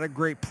got a lot of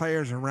great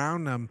players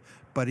around him,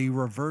 but he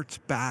reverts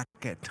back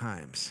at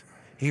times.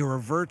 He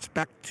reverts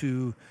back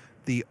to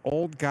the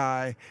old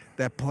guy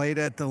that played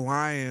at the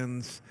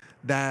Lions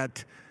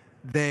that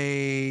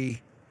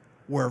they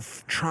were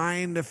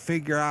trying to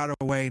figure out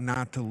a way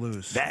not to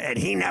lose. And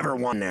he never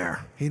won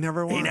there. He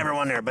never won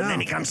there. But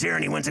then he comes here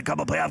and he wins a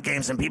couple playoff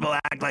games, and people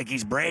act like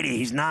he's Brady.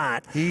 He's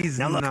not.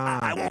 Now, look,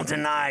 not. I won't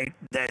deny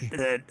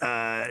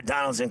that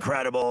Donald's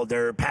incredible.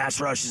 Their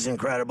pass rush is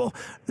incredible.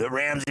 The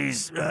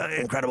Ramsey's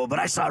incredible. But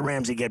I saw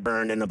Ramsey get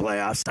burned in the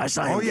playoffs. I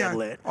saw him get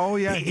lit. Oh,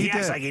 yeah, he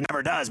acts did. like he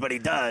never does, but he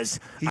does.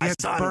 He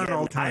gets burned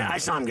all the time. I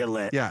saw him get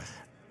lit. Yes.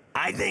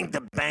 I think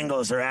the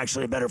Bengals are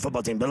actually a better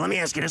football team. But let me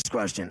ask you this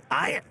question.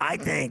 I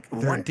think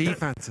their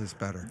defense is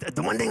better.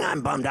 The one thing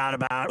I'm bummed out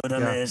about with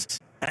them is,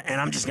 and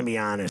I'm just going to be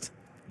honest,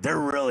 they're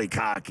really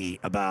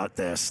cocky about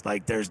this.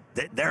 Like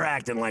they're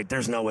acting like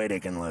there's no way they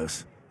can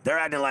lose. They're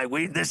acting like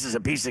this is a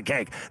piece of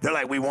cake. They're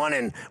like, we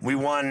won,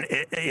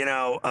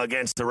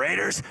 against the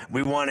Raiders.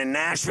 We won in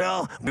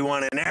Nashville. We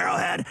won in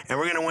Arrowhead, and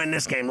we're going to win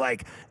this game.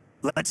 Like,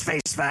 let's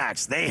face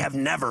facts. They have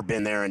never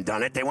been there and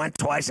done it. They went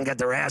twice and got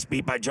their ass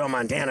beat by Joe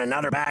Montana.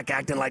 Now they're back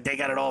acting like they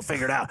got it all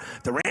figured out.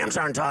 The Rams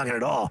aren't talking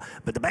at all,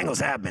 but the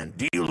Bengals have been.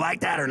 Do you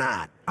like that or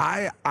not?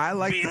 I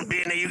like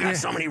being that you got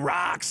so many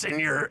rocks in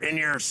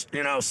your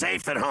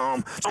safe at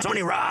home. So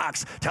many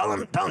rocks. Tell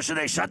them should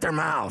they shut their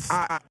mouth?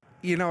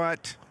 You know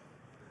what?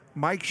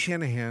 Mike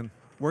Shanahan,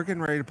 we're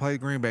getting ready to play the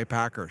Green Bay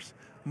Packers.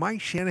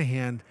 Mike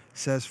Shanahan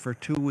says for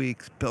 2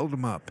 weeks, build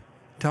them up.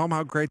 Tell them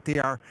how great they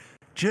are.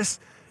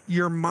 Just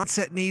your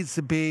mindset needs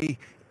to be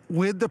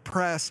with the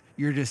press,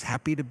 you're just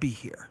happy to be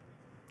here.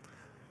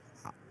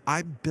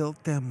 I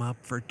built them up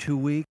for 2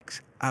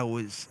 weeks. I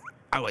was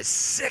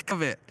sick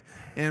of it.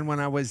 And when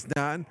I was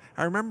done,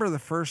 I remember the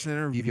first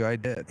interview I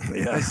did.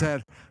 Yeah. I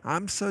said,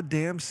 I'm so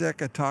damn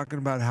sick of talking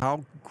about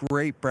how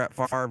great Brett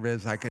Favre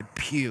is, I could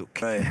puke.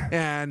 Right.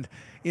 And,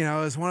 it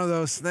was one of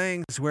those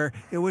things where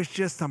it was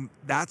just,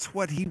 that's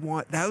what he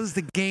wanted. That was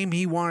the game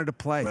he wanted to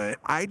play. Right.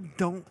 I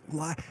don't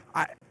like,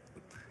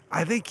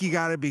 I think you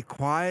got to be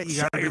quiet.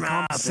 You got to be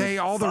calm, say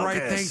all the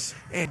right things,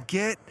 and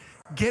get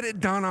it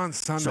done on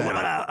Sunday. So what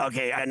about,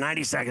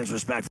 90 seconds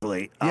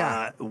respectfully.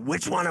 Yeah.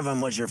 Which one of them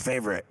was your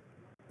favorite?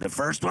 The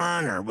first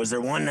one, or was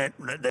there one that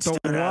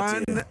stood out to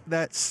you? The one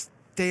that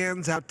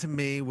stands out to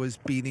me was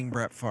beating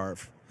Brett Favre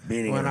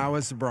when I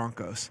was the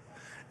Broncos.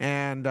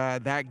 And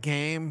that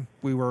game,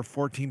 we were a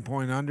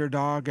 14-point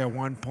underdog at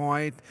one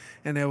point,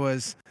 and it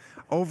was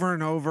over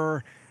and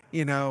over,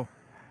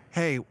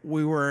 hey,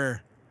 we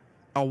were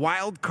a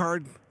wild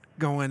card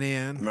going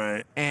in,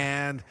 right?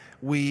 And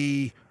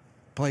we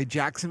played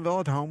Jacksonville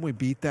at home. We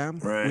beat them.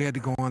 Right. We had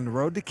to go on the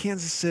road to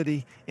Kansas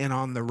City and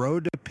on the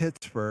road to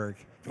Pittsburgh.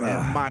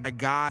 And my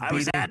God. I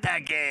was at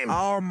that game.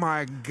 Oh,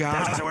 my God.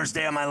 That was the worst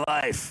day of my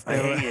life. I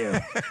hate you.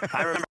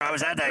 I remember I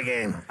was at that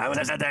game.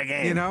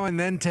 And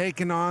then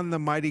taking on the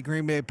mighty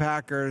Green Bay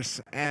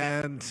Packers.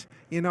 And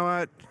you know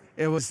what?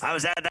 I was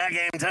at that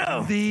game,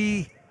 too.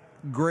 The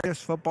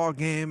greatest football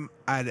game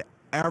I'd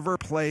ever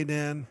played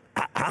in.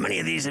 How many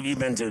of these have you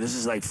been to? This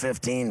is like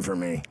 15 for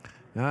me.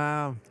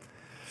 You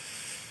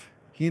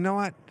know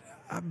what?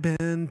 I've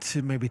been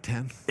to maybe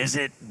 10. Is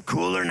it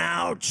cooler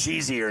now,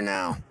 cheesier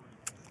now?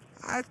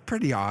 It's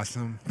pretty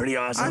awesome. Pretty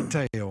awesome? I'll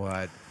tell you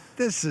what.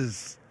 This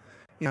is,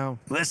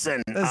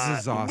 Listen, this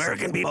is awesome. Where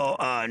can people,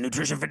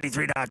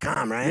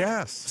 nutrition53.com, right?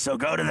 Yes. So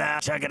go to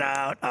that, check it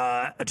out.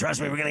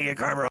 Trust me, we're going to get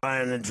Carver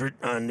high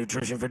on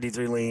Nutrition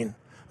 53 Lean.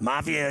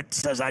 Mafia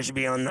says I should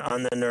be on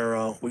the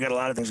neuro. We got a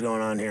lot of things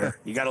going on here.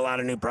 You got a lot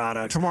of new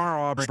products.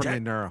 Tomorrow I'll bring you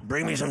neuro.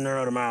 Bring me some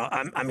neuro tomorrow.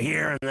 I'm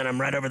here, and then I'm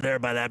right over there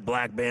by that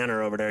black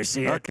banner over there. You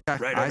see it?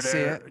 Okay, right over I see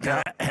there. it.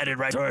 Yep. Headed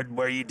right toward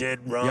where you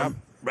did Rome. Yep.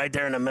 Right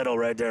there in the middle,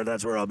 right there.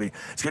 That's where I'll be.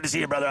 It's good to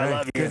see you, brother. I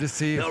love you. Good to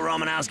see you. Bill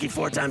Romanowski,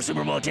 4-time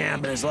Super Bowl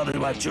champ, and his lovely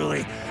wife,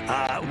 Julie.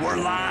 We're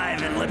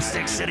live in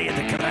Lipstick City at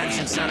the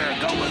Convention Center.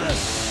 Go with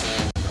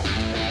us.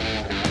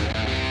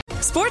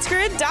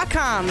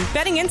 SportsGrid.com.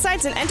 Betting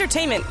insights and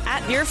entertainment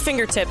at your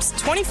fingertips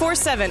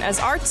 24/7 as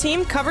our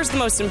team covers the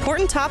most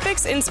important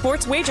topics in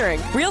sports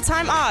wagering.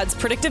 Real-time odds,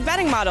 predictive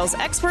betting models,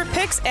 expert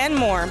picks, and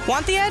more.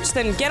 Want the edge?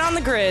 Then get on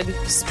the grid.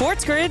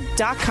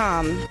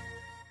 SportsGrid.com.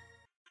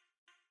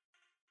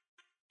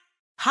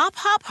 Hop,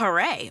 hop,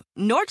 hooray!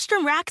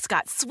 Nordstrom Rack's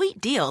got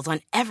sweet deals on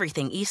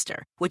everything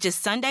Easter, which is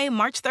Sunday,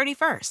 March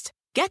 31st.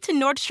 Get to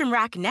Nordstrom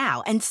Rack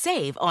now and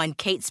save on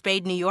Kate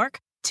Spade New York,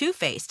 Too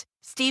Faced,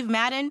 Steve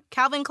Madden,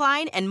 Calvin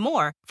Klein, and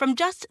more from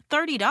just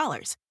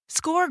 $30.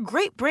 Score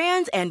great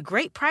brands and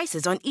great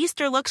prices on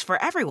Easter looks for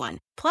everyone,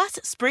 plus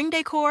spring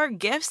decor,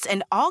 gifts,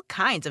 and all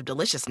kinds of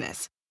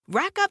deliciousness.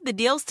 Rack up the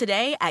deals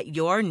today at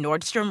your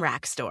Nordstrom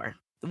Rack store.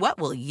 What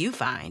will you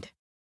find?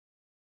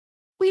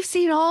 We've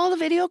seen all the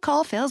video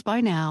call fails by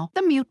now.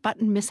 The mute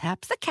button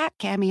mishaps, the cat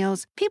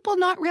cameos, people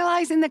not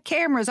realizing the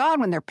camera's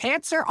on when their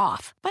pants are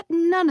off. But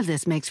none of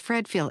this makes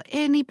Fred feel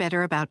any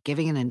better about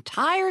giving an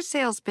entire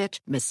sales pitch,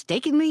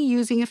 mistakenly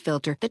using a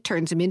filter that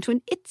turns him into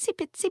an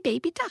itsy-bitsy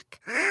baby duck.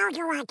 How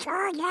do I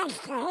turn this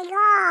thing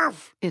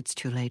off? It's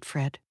too late,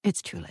 Fred.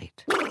 It's too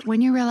late.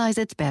 When you realize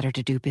it's better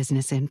to do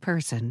business in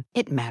person,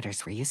 it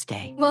matters where you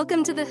stay.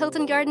 Welcome to the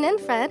Hilton Garden Inn,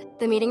 Fred.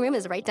 The meeting room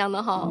is right down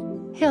the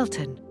hall.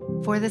 Hilton,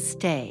 for the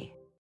stay.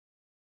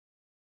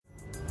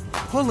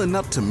 Pulling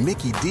up to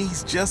Mickey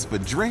D's just for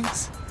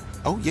drinks?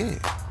 Oh yeah,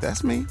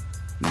 that's me.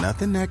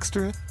 Nothing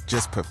extra,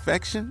 just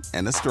perfection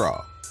and a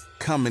straw.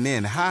 Coming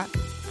in hot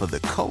for the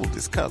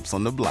coldest cups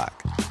on the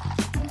block.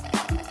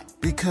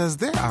 Because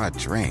there are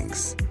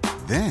drinks.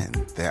 Then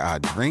there are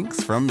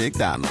drinks from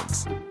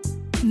McDonald's.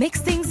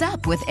 Mix things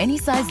up with any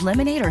size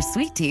lemonade or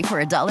sweet tea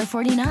for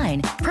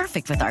 $1.49.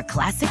 Perfect with our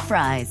classic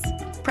fries.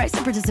 Price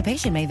and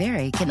participation may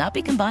vary. Cannot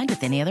be combined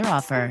with any other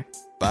offer.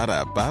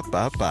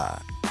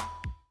 Ba-da-ba-ba-ba.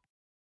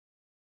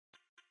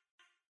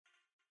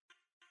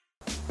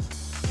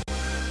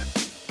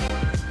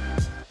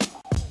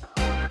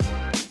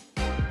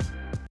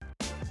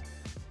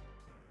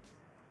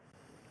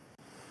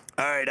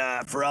 All right,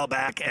 Pharrell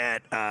back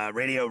at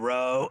Radio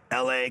Row,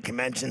 LA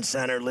Convention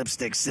Center,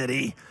 Lipstick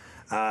City.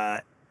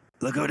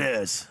 Look who it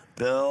is.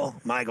 Bill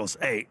Michaels.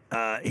 Hey,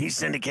 he's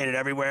syndicated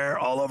everywhere,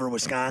 all over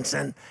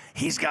Wisconsin.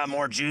 He's got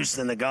more juice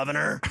than the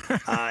governor.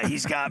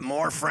 He's got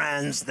more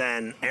friends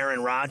than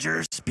Aaron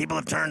Rodgers. People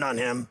have turned on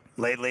him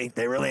lately.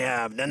 They really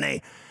have. Then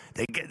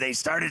they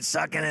started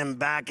sucking him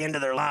back into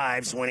their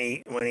lives when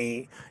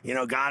he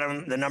got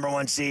him the number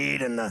 1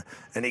 seed and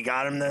he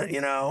got him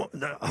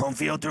the home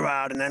field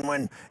throughout, and then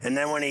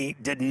when he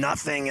did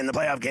nothing in the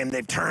playoff game,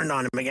 they've turned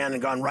on him again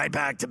and gone right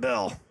back to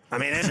Bill. I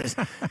mean, it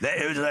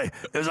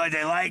was like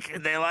they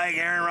like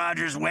Aaron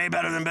Rodgers way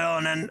better than Bill,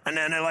 and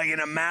then like in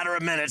a matter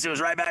of minutes, it was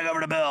right back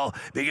over to Bill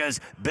because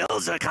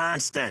Bill's a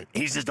constant.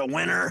 He's just a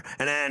winner,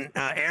 and then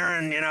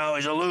Aaron,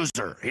 is a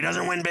loser. He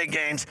doesn't win big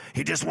games.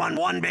 He just won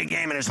one big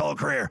game in his whole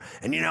career,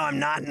 and I'm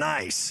not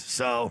nice,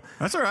 so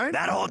that's all right.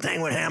 That whole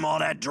thing with him, all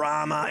that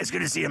drama. It's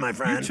good to see you, my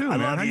friend. You too, I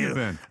man. love How you. you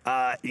been?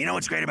 You know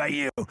what's great about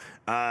you?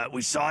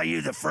 We saw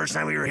you the first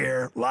time we were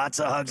here. Lots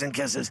of hugs and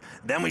kisses.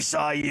 Then we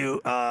saw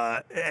you,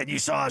 and you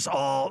saw us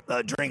all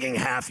drinking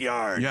half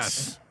yards.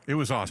 Yes, it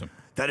was awesome.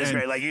 That is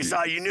great. Like you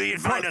knew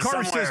you'd find us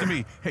Carter somewhere. says to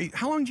me, "Hey,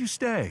 how long did you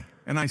stay?"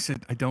 And I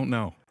said, "I don't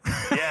know."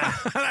 Yeah,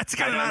 that's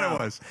kind of how it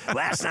was.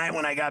 Last night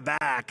when I got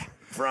back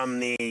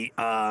from the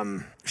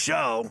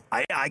show,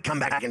 I come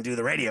back and do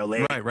the radio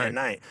late at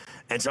night,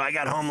 and so I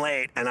got home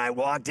late and I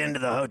walked into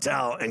the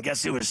hotel and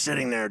guess who was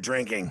sitting there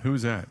drinking?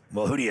 Who's that?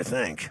 Well, who do you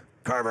think?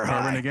 Carver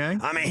High. and the gang?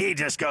 I mean, he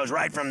just goes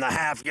right from the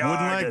half yard.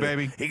 Wooden leg,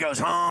 baby. He goes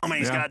home and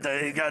he's got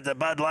the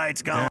Bud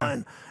Lights going.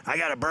 Yeah. I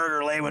got a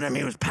burger late with him.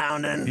 He was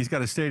pounding. He's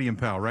got a stadium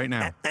pal right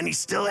now. And he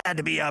still had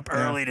to be up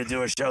early to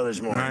do a show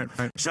this morning.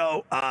 Right.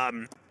 So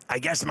I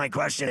guess my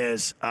question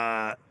is,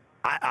 I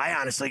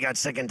honestly got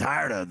sick and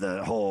tired of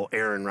the whole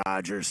Aaron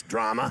Rodgers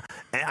drama.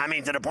 And, I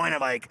mean, to the point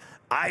of like,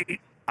 I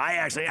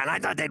actually, and I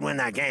thought they'd win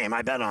that game.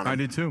 I bet on them. I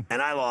did too.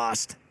 And I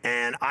lost.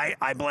 And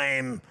I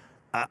blame...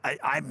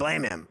 I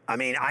blame him. I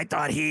mean, I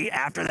thought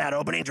after that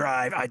opening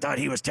drive, I thought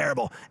he was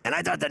terrible. And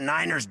I thought the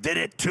Niners did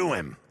it to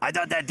him. I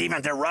thought that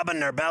defense, they're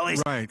rubbing their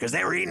bellies because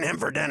they were eating him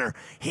for dinner.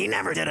 He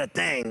never did a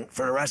thing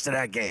for the rest of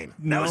that game.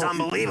 That was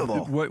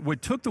unbelievable.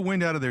 What took the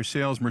wind out of their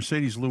sails,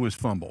 Mercedes Lewis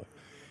fumble,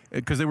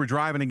 because they were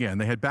driving again.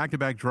 They had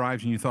back-to-back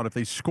drives, and you thought if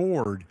they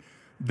scored,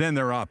 then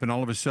they're up, and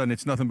all of a sudden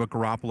it's nothing but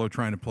Garoppolo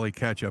trying to play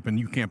catch-up, and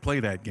you can't play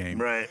that game.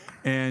 Right.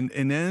 And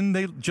then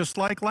they, just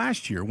like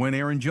last year, when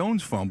Aaron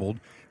Jones fumbled,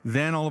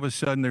 then all of a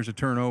sudden there's a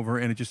turnover,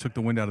 and it just took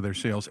the wind out of their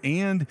sails.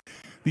 And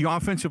the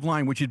offensive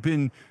line, which had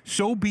been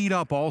so beat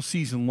up all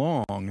season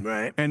long.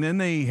 Right. And then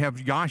they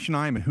have Josh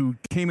Nijman, who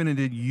came in and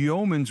did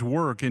yeoman's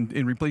work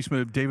in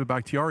replacement of David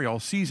Bakhtiari all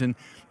season.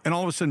 And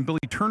all of a sudden, Billy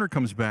Turner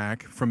comes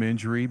back from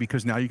injury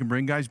because now you can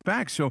bring guys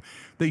back. So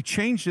they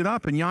changed it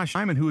up. And Josh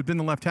Nijman, who had been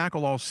the left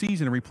tackle all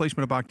season in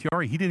replacement of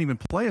Bakhtiari, he didn't even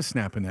play a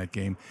snap in that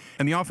game.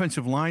 And the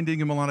offensive line didn't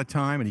give him a lot of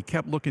time. And he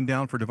kept looking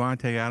down for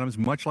Devontae Adams,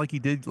 much like he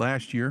did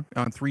last year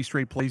on 3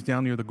 straight plays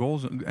down near the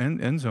goal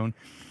end zone.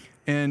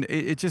 And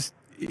it just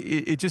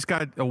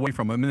got away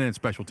from him. And then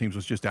special teams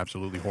was just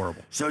absolutely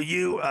horrible. So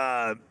you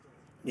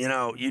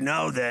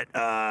know that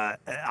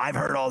I've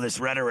heard all this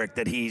rhetoric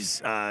that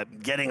he's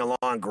getting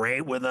along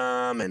great with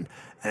them,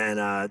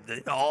 and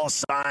all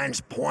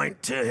signs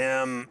point to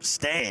him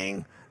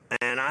staying.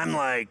 And I'm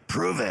like,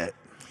 prove it.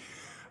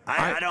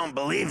 I don't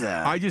believe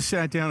that. I just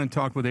sat down and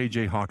talked with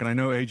A.J. Hawk, and I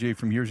know A.J.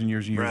 from years and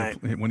years and years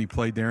when he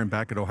played there and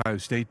back at Ohio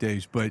State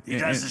days. But he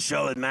does the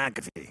show with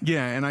McAfee.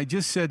 Yeah, and I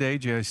just said to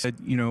A.J., I said,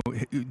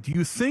 do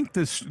you think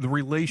the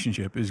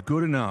relationship is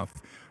good enough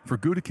for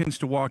Gutekunst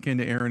to walk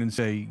into Aaron and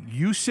say,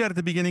 you said at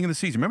the beginning of the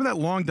season, remember that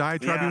long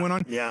diatribe he went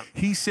on? Yeah.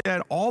 He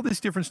said all this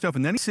different stuff,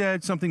 and then he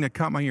said something that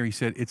caught my ear. He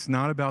said, it's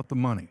not about the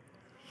money.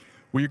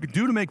 Well, you're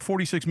due to make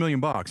 $46 million,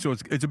 so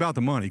it's about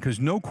the money, because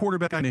no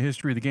quarterback in the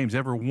history of the game's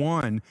ever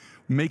won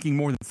making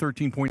more than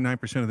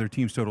 13.9% of their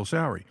team's total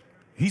salary.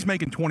 He's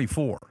making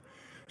 24.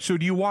 So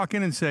do you walk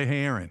in and say,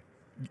 hey, Aaron,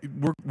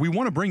 we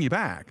want to bring you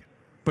back,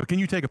 but can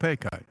you take a pay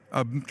cut,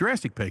 a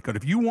drastic pay cut?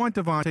 If you want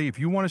Devontae, if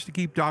you want us to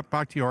keep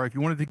Bakhtiari, if you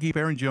wanted to keep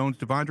Aaron Jones,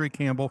 Devondre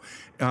Campbell,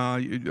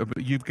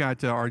 you've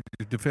got our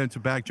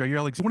defensive back, Jair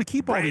Alexander. You want to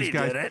keep all these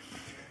guys.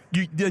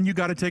 Then you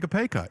got to take a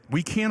pay cut.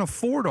 We can't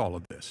afford all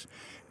of this.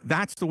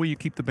 That's the way you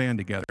keep the band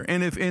together.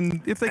 And if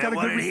they got a good,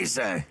 what did he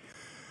say?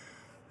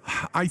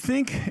 I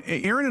think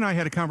Aaron and I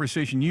had a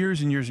conversation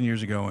years and years and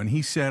years ago, and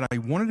he said, I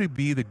wanted to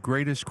be the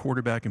greatest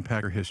quarterback in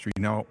Packer history.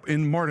 Now,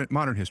 in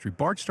modern history,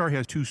 Bart Starr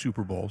has 2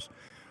 Super Bowls.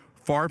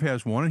 Favre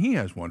has 1, and he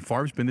has 1.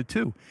 Favre's been to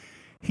 2.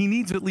 He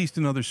needs at least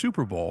another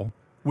Super Bowl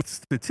with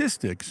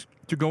statistics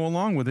to go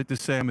along with it to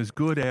say I'm as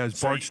good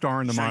as Bart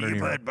Starr in the modern era.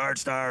 So you put Bart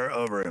Starr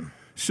over him.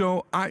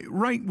 So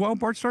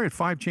Bart Starr had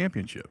 5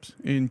 championships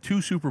in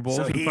 2 Super Bowls.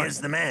 So he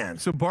is the man.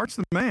 So Bart's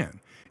the man.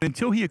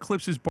 Until he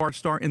eclipses Bart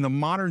Starr in the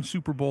modern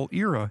Super Bowl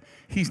era,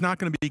 he's not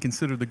going to be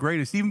considered the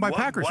greatest, even by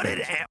Packers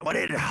fans. What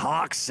did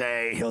Hawk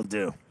say he'll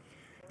do?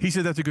 He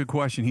said that's a good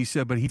question. He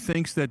said, but he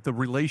thinks that the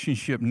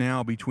relationship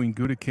now between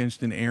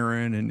Gutekunst and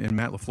Aaron and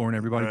Matt LaFleur and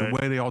everybody, the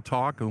way they all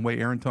talk and the way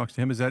Aaron talks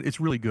to him, is that it's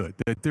really good.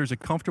 That there's a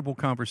comfortable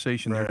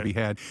conversation there to be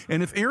had.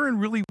 And if Aaron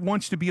really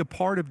wants to be a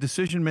part of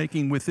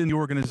decision-making within the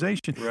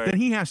organization, then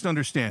he has to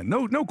understand.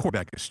 No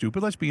quarterback is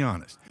stupid. Let's be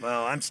honest.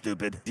 Well, I'm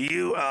stupid. Do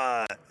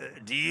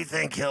you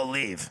think he'll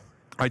leave?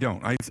 I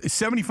don't.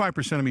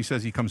 75% of me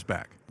says he comes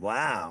back.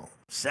 Wow.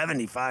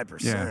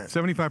 75%. Yeah,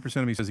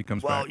 75% of me says he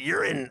comes back. Well,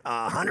 you're in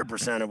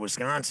 100% of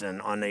Wisconsin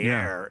on the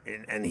air,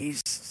 and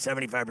he's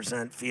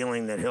 75%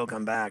 feeling that he'll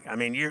come back. I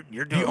mean, you're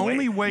doing the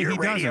only way your he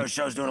radio doesn't.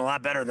 show's doing a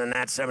lot better than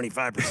that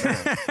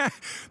 75%.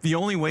 The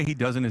only way he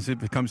doesn't is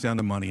if it comes down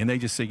to money, and they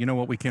just say, you know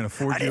what, we can't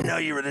afford I you. didn't know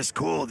you were this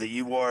cool that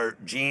you wore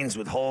jeans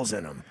with holes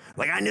in them.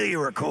 Like, I knew you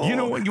were cool. You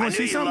know what? You want to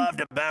see something? I knew you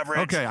loved a beverage.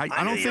 Okay,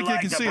 I don't think you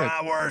can see it.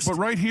 Bratwurst. But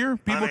right here,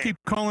 people keep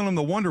calling them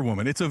the Wonder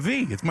Woman. It's a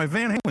V. It's my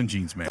Van Halen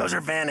jeans, man. Those are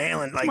Van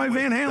Halen. It's my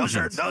Van Halen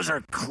jeans. Those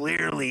are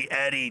clearly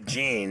Eddie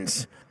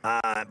jeans.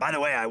 By the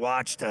way, I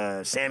watched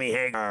a Sammy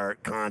Hagar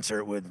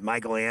concert with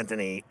Michael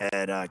Anthony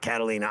at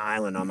Catalina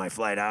Island on my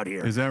flight out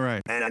here. Is that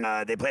right?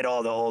 And they played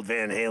all the old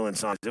Van Halen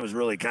songs. It was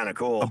really kind of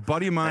cool. A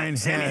buddy of mine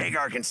Sammy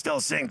Hagar can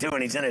still sing, too,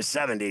 and he's in his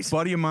 70s. A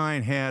buddy of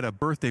mine had a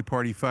birthday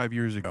party 5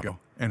 years ago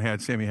and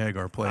had Sammy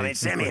Hagar play. I mean,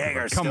 Sammy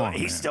Hagar,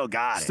 he's still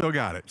got it. Still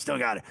got it. Still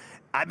got it.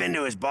 I've been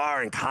to his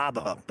bar in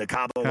Cabo, the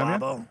Cabo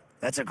Wabo.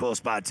 That's a cool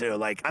spot, too.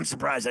 Like, I'm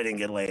surprised I didn't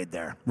get laid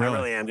there. Really? I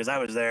really am, because I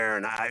was there,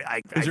 and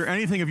Is there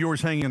anything of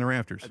yours hanging in the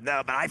rafters?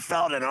 No, but I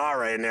felt an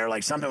aura in there,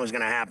 like something was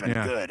going to happen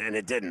good, and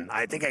it didn't.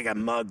 I think I got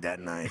mugged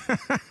that night.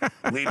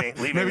 leaving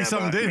Maybe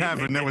something did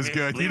happen that was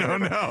good. You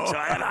don't know. So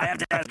I have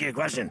to ask you a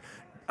question.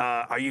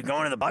 Are you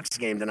going to the Bucks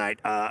game tonight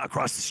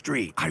across the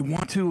street? I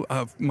want to.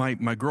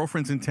 My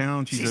girlfriend's in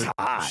town. She's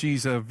hot.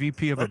 She's a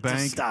VP of a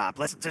bank.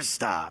 Let's just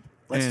stop.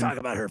 Let's talk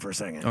about her for a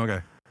second.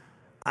 Okay.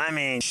 I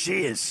mean,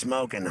 she is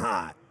smoking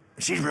hot.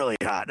 She's really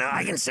hot. Now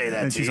I can say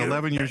that. And she's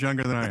 11 years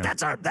younger than I am.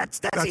 That's our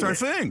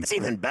thing. That's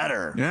even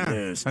better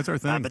news. That's our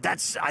thing. But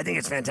I think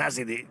it's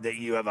fantastic that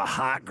you have a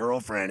hot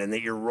girlfriend and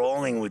that you're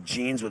rolling with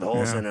jeans with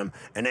holes in them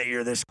and that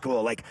you're this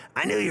cool. Like,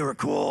 I knew you were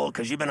cool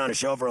because you've been on a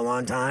show for a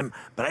long time,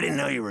 but I didn't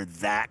know you were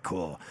that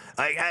cool.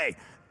 Like,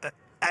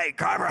 hey,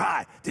 Carver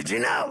High, did you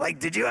know? Like,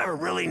 did you ever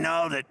really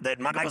know that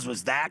Michaels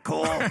was that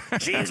cool?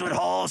 Jeans with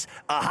holes,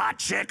 a hot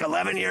chick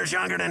 11 years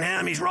younger than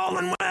him he's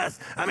rolling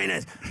with. I mean,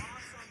 it's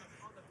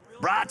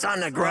brats on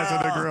the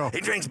grill.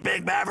 He drinks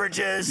big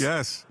beverages.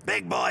 Yes.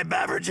 Big boy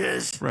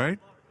beverages. Right.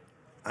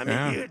 I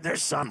mean,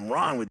 there's something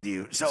wrong with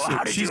you. So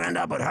how did you end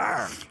up with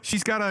her?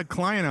 She's got a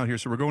client out here,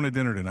 so we're going to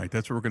dinner tonight.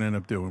 That's what we're going to end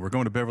up doing. We're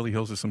going to Beverly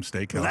Hills to some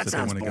steakhouse Well, that they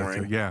sounds want to go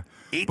boring. to. Yeah.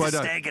 Eat the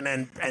steak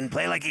and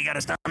play like you got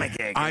a stomach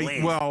ache.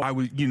 I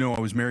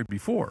was married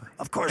before.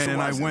 Of course,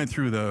 and I went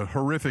through the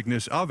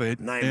horrificness of it,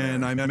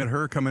 and I met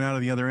her coming out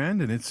of the other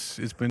end, and it's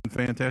been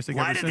fantastic.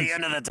 Light ever at since. the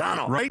end of the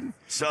tunnel, right?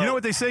 So you know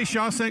what they say,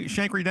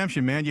 Shawshank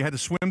Redemption, man. You had to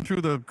swim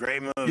through the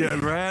great movie. Yeah,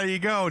 there you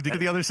go to get to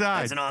the other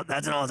side.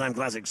 That's an all-time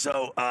classic.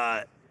 So.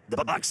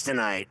 The Bucks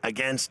tonight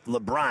against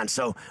LeBron.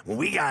 So when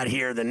we got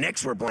here, the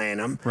Knicks were playing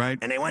them, right?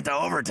 And they went to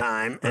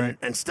overtime,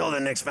 and still the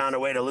Knicks found a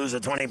way to lose a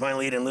 20-point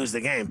lead and lose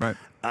the game.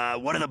 Right.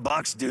 What do the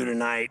Bucks do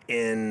tonight?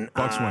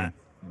 Bucks win.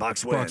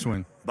 Bucks win. Bucks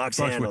win. Bucks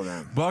handle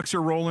them. Bucks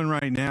are rolling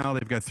right now.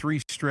 They've got 3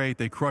 straight.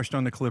 They crushed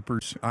on the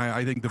Clippers.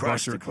 I think the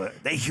Bucks are.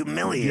 They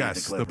humiliated the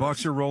Clippers. The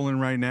Bucks are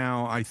rolling right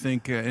now. I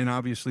think, and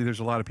obviously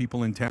there's a lot of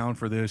people in town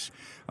for this.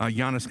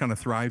 Giannis kind of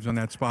thrives on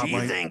that spotlight. Do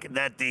you think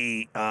that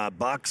the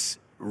Bucks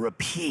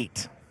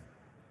repeat?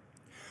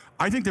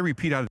 I think they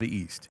repeat out of the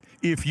East.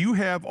 If you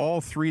have all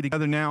 3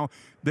 together now,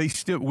 they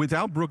still,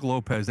 without Brook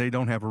Lopez, they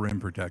don't have a rim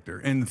protector.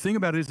 And the thing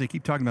about it is they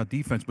keep talking about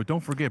defense, but don't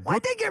forget.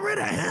 Why'd they get rid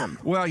of him?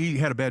 Well, he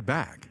had a bad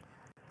back.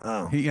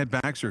 Oh. He had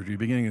back surgery at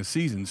the beginning of the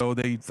season, so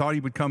they thought he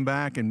would come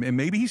back, and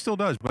maybe he still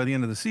does by the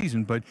end of the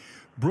season. But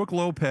Brook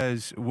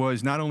Lopez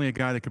was not only a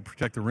guy that could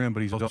protect the rim,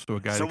 but he's also a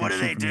guy that can shoot from the outside.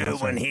 So what do they do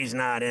when he's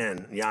not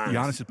in, Giannis?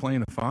 Giannis is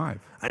playing the 5.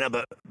 I know,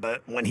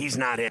 but when he's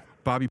not in.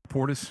 Bobby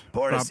Portis.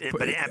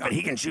 But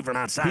he can shoot from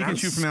outside. He can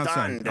shoot from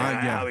outside.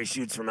 How he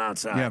shoots from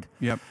outside.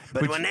 Yep.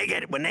 But when they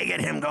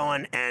get him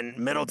going, and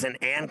Middleton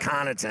and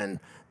Connaughton,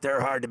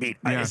 they're hard to beat.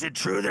 Yeah. Is it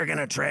true they're going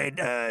to trade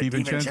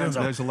DiVincenzo?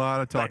 There's a lot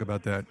of talk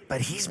about that.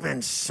 But he's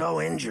been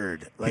so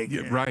injured. Like,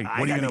 right. What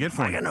are you going to get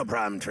for him? I got no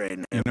problem trading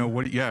him. You know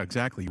what? Yeah,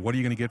 exactly. What are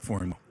you going to get for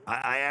him?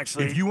 I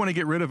actually. If you want to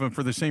get rid of him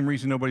for the same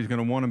reason nobody's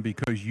going to want him,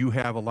 because you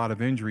have a lot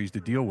of injuries to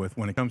deal with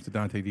when it comes to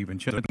Dante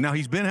DiVincenzo. Now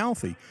he's been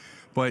healthy,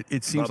 but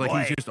it seems like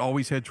he's just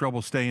always had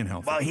trouble staying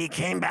healthy. Well, he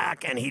came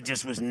back and he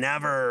just was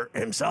never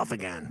himself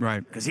again. Right.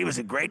 Because he was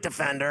a great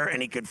defender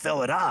and he could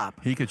fill it up.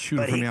 He could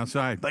shoot from the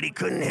outside. But he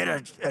couldn't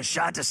hit a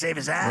shot to save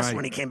his ass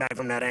when he came back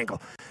from that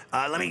ankle.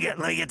 Let me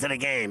get to the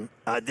game.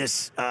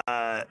 This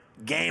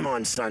game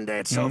on Sunday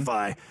at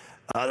SoFi,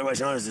 otherwise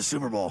known as the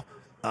Super Bowl.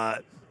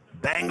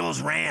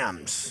 Bengals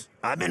Rams.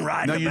 I've been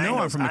riding now, the you Bengals. know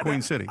I'm from the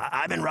Queen City.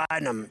 I've been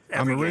riding them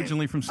I'm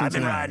originally from Cincinnati.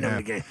 I've been riding them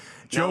again.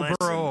 Joe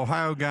Burrow,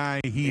 Ohio guy,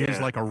 he is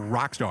like a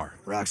rock star.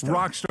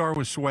 Rock star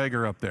with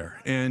swagger up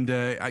there. And,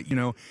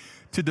 to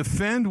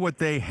defend what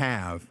they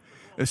have,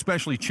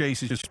 especially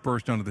Chase has just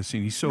burst onto the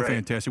scene. He's so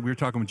fantastic. We were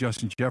talking with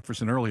Justin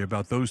Jefferson earlier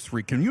about those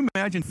three. Can you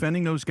imagine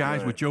fending those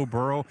guys with Joe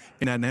Burrow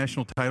in that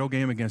national title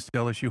game against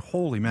LSU?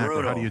 Holy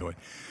mackerel, how do you do it?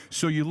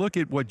 So you look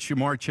at what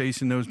Jamar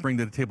Chase and those bring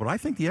to the table. I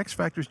think the X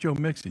factor is Joe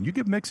Mixon. You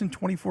give Mixon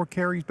 24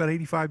 carries, about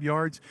 85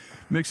 yards,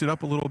 mix it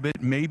up a little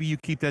bit. Maybe you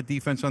keep that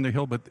defense on their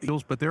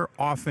heels, but their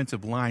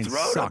offensive line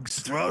sucks.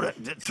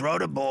 Throw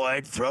to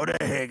Boyd, throw to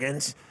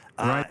Higgins,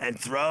 and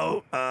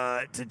throw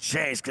to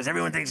Chase, because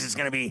everyone thinks it's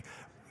going to be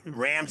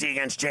Ramsey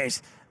against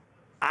Chase.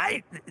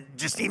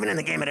 Even in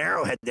the game at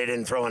Arrowhead, they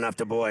didn't throw enough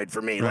to Boyd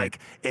for me. Like,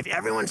 if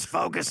everyone's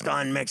focused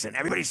on Mixon,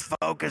 everybody's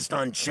focused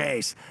on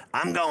Chase,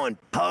 I'm going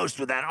post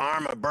with that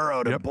arm of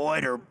Burrow to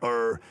Boyd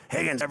or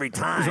Higgins every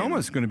time. He's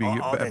almost going to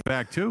be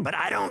back, too. But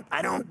I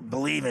don't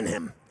believe in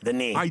him. The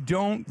knee. I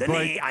don't.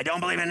 I don't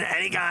believe in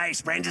any guy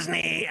sprains his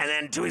knee and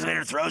then 2 weeks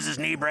later throws his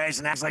knee brace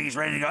and acts like he's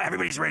ready to go.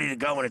 Everybody's ready to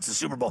go when it's the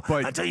Super Bowl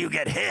until you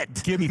get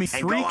hit. Give me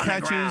 3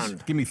 catches.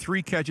 Give me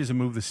 3 catches and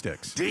move the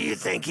sticks. Do you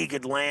think he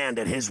could land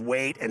at his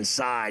weight and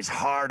size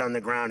hard on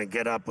the ground and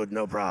get up with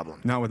no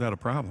problem? Not without a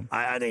problem.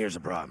 I think there's a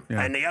problem.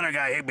 Yeah. And the other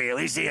guy, Higbee, at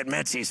least he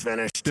admits he's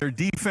finished. Their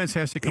defense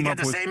has to come up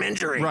with the same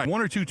injury. Right.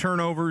 1 or 2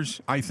 turnovers.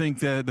 I think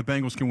that the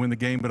Bengals can win the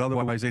game, but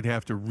otherwise they'd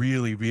have to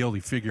really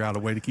figure out a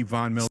way to keep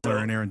Von Miller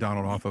and Aaron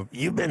Donald off of.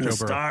 You've been the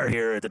star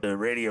here at the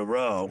Radio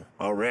Row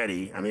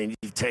already. I mean,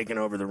 you've taken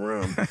over the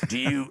room. Are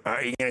you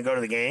going to go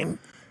to the game?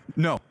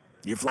 No.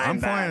 You're flying I'm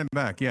back? flying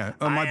back, yeah.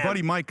 My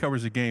buddy Mike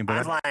covers the game. But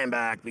I'm flying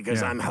back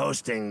because I'm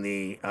hosting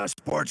the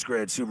Sports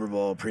Grid Super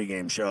Bowl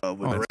pregame show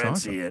with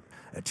Morency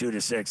at 2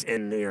 to 6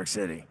 in New York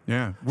City.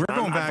 Yeah.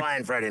 I'm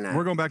flying Friday night.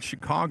 We're going back to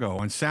Chicago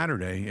on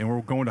Saturday, and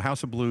we're going to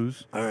House of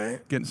Blues. All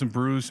right. Getting some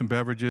brews, some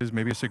beverages,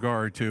 maybe a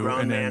cigar or 2.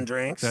 Grown and man then,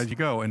 drinks. As you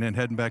go, and then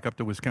heading back up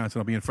to Wisconsin.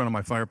 I'll be in front of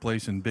my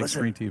fireplace and big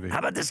screen TV. How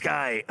about this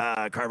guy,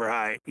 Carver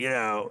High?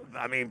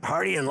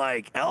 Partying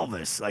like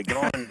Elvis. Like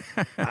going,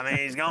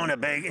 he's going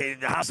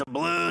to House of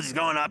Blues. He's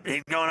going up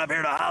here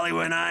to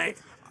Hollywood night.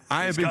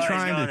 I have been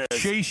trying to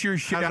chase your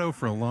shadow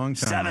for a long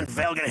time. 7th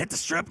Veil, gonna hit the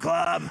strip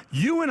club.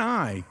 You and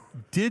I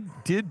did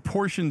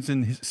portions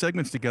and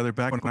segments together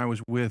back when I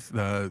was with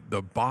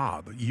the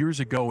Bob years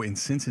ago in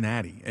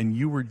Cincinnati, and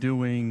you were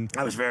doing.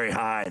 I was very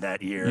high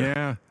that year.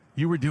 Yeah.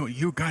 You were doing.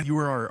 You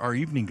were our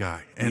evening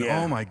guy, and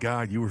oh my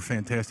God, you were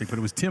fantastic. But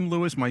it was Tim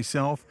Lewis,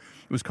 myself.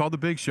 It was called The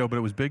Big Show, but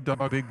it was Big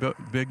Dog,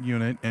 Big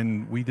Unit,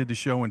 and we did the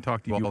show and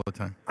talked to you all the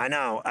time. I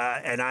know,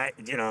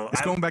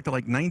 it's going back to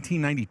like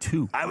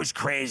 1992. I was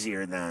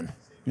crazier then.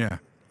 Yeah.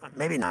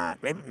 Maybe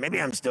not. Maybe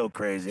I'm still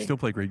crazy. Still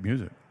play great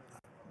music.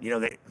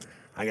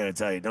 I got to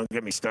tell you, don't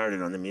get me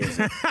started on the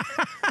music.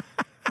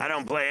 I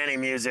don't play any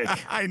music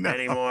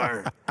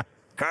anymore.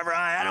 Carver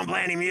High, I don't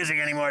play any music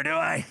anymore, do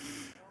I?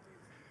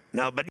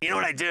 No, but you know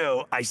what I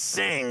do? I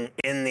sing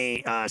in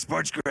the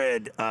Sports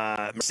Grid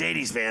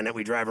Mercedes van that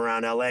we drive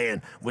around L.A.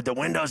 in with the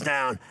windows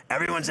down.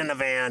 Everyone's in the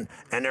van,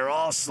 and they're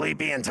all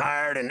sleepy and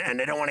tired, and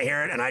they don't want to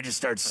hear it, and I just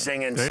start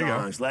singing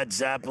songs. Led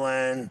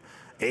Zeppelin,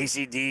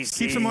 AC/DC.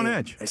 Keeps them on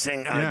edge. I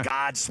sing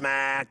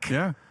Godsmack.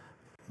 Yeah.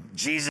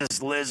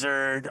 Jesus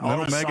Lizard.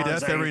 Little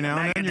Megadeth every now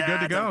and then. You're good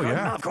to go.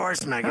 Yeah. Of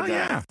course, Megadeth.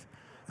 Yeah.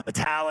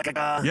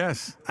 Metallica.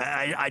 Yes.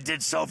 I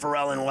did So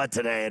Pharrell and What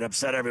today. It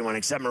upset everyone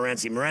except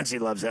Morency. Morency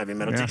loves heavy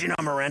metal. Yeah. Did you know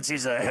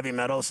Morency's a heavy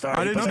metal star?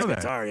 I didn't know that.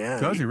 Guitar, yeah.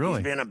 Does he really?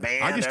 He's been in a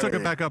band. I just took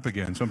it back up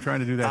again, so I'm trying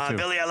to do that too.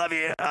 Billy, I love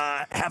you.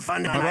 Have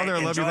fun tonight. My brother, I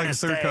love you like a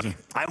third cousin.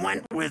 I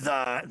went with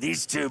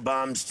these 2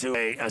 bums to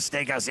a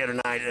steakhouse the other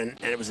night, and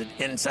it was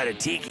inside a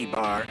tiki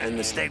bar, and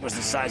the steak was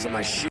the size of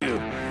my shoe.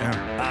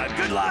 Yeah.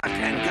 Good luck,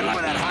 and good luck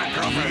with that hot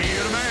girlfriend.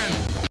 You're the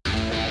man.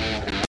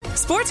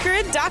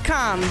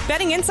 SportsGrid.com.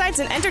 Betting insights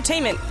and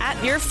entertainment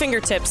at your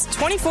fingertips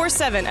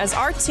 24/7 as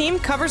our team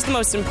covers the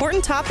most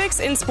important topics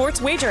in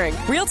sports wagering.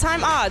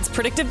 Real-time odds,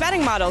 predictive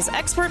betting models,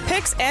 expert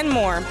picks, and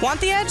more. Want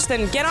the edge?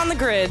 Then get on the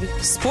grid.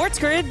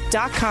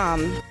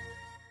 SportsGrid.com.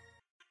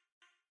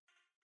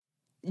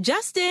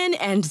 Justin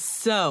and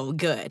so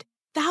good.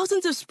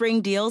 Thousands of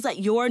spring deals at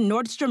your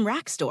Nordstrom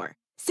Rack store.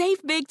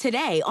 Save big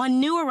today on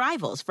new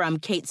arrivals from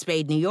Kate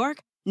Spade New York,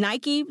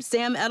 Nike,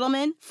 Sam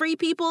Edelman, Free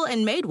People,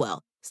 and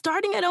Madewell,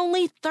 starting at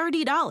only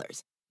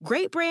 $30.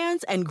 Great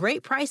brands and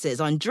great prices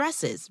on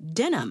dresses,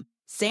 denim,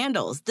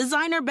 sandals,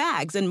 designer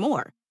bags, and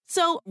more.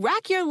 So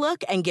rack your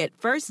look and get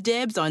first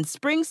dibs on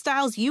spring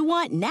styles you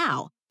want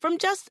now from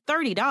just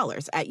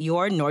 $30 at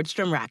your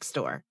Nordstrom Rack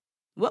store.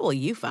 What will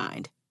you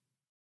find?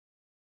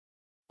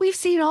 We've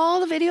seen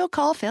all the video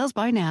call fails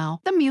by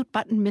now. The mute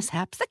button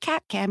mishaps, the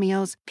cat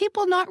cameos,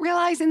 people not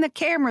realizing the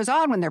camera's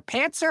on when their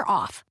pants are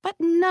off. But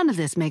none of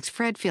this makes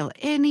Fred feel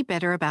any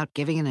better about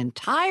giving an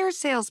entire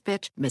sales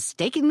pitch,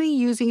 mistakenly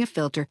using a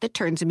filter that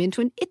turns him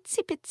into an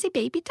itsy-bitsy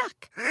baby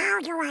duck. How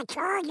do I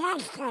turn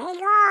that thing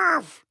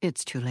off?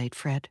 It's too late,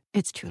 Fred.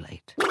 It's too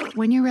late.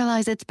 When you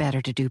realize it's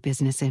better to do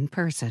business in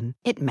person,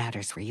 it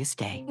matters where you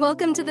stay.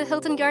 Welcome to the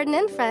Hilton Garden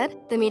Inn, Fred.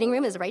 The meeting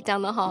room is right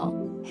down the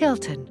hall.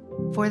 Hilton,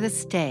 for the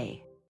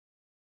stay.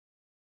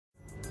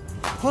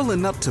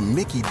 Pulling up to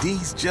Mickey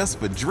D's just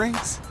for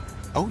drinks?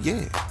 Oh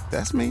yeah,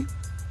 that's me.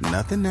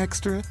 Nothing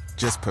extra,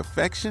 just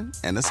perfection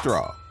and a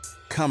straw.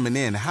 coming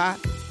in hot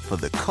for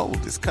the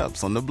coldest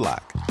cups on the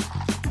block.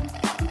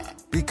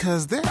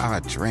 Because there are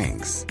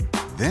drinks.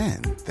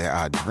 Then there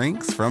are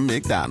drinks from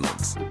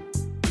McDonald's.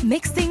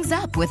 Mix things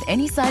up with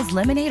any size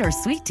lemonade or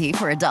sweet tea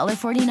for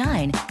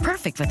 $1.49.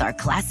 Perfect with our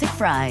classic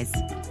fries.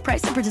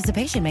 Price and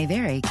participation may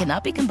vary.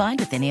 Cannot be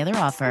combined with any other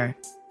offer.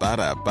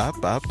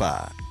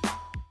 Ba-da-ba-ba-ba.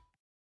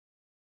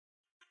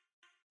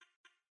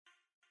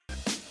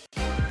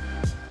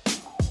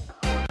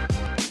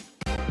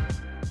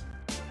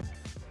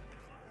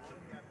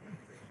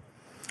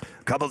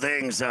 Couple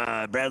things.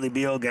 Bradley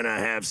Beal going to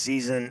have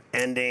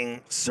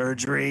season-ending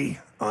surgery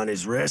on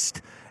his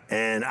wrist.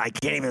 And I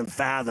can't even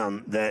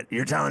fathom that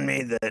you're telling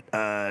me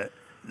that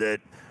that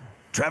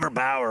Trevor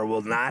Bauer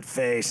will not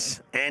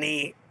face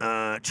any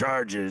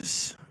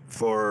charges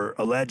for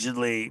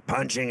allegedly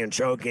punching and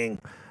choking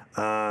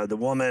the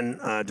woman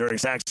during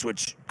sex,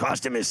 which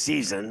cost him his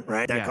season,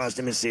 right? That cost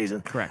him his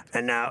season. Correct.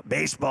 And now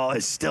baseball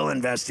is still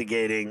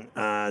investigating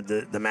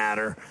the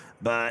matter.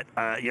 But,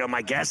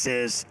 my guess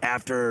is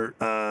after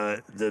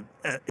the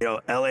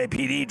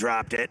LAPD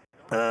dropped it,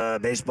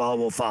 baseball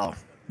will follow.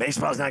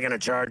 Baseball's not going to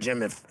charge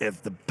him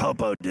if the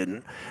Popo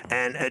didn't.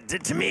 And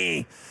to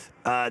me,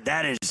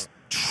 that is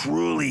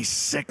truly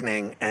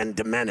sickening and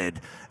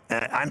demented.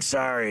 I'm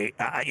sorry.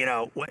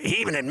 He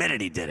even admitted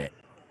he did it.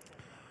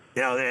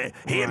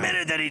 He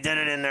admitted that he did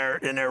it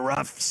in their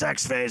rough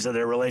sex phase of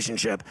their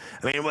relationship.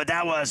 I mean, what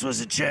that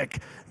was a chick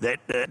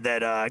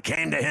that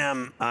came to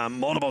him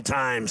multiple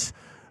times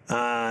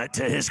to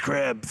his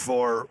crib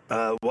for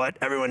what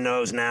everyone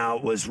knows now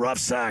was rough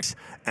sex,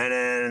 and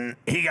then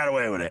he got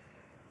away with it.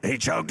 He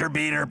choked her,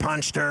 beat her,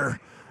 punched her.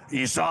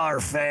 You saw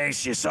her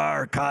face. You saw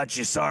her cuts.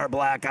 You saw her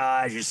black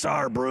eyes. You saw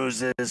her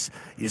bruises.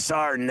 You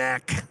saw her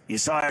neck. You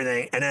saw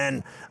everything. And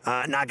then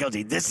not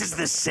guilty. This is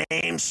the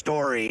same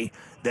story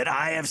that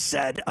I have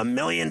said a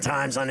million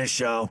times on this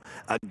show.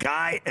 A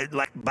guy,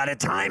 by the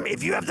time,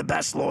 if you have the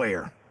best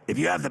lawyer, if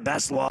you have the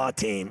best law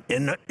team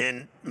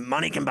in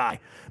money can buy,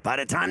 by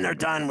the time they're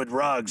done with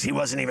Ruggs, he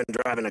wasn't even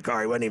driving a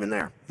car. He wasn't even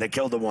there. They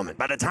killed the woman.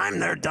 By the time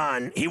they're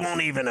done, he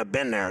won't even have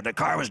been there. The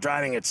car was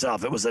driving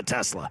itself. It was a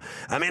Tesla.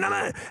 I mean,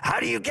 how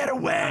do you get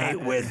away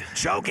with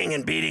choking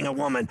and beating a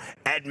woman,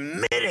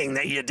 admitting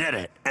that you did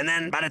it, and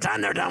then by the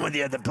time they're done with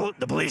you, the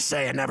police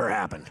say it never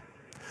happened?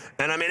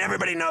 And I mean,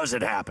 everybody knows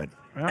it happened.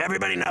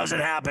 Everybody knows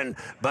it happened,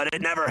 but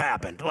it never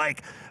happened.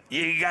 Like,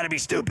 you got to be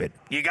stupid.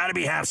 You got to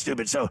be half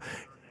stupid. So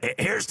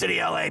here's to the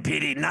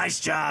LAPD. Nice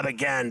job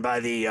again by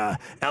the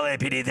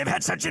LAPD. They've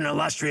had such an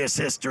illustrious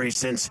history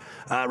since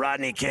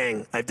Rodney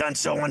King. They've done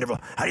so wonderful.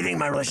 How do you think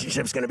my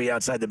relationship's going to be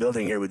outside the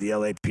building here with the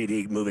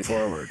LAPD moving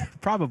forward?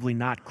 Probably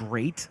not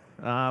great.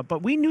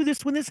 But we knew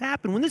this when this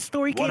happened. When this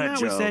story came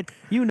out, we said,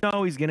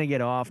 he's going to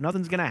get off.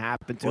 Nothing's going to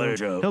happen to him. What a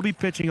joke. He'll be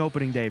pitching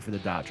opening day for the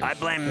Dodgers. I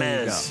blame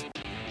Miz.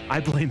 I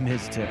blame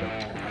Miz, too.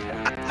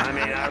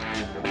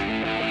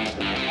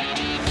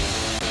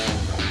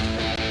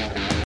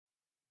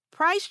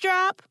 Price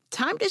drop?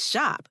 Time to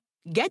shop.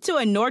 Get to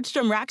a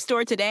Nordstrom Rack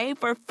store today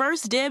for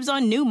first dibs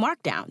on new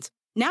markdowns.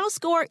 Now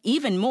score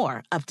even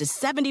more, up to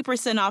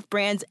 70% off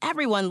brands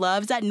everyone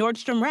loves at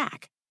Nordstrom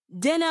Rack.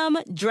 Denim,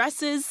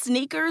 dresses,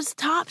 sneakers,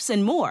 tops,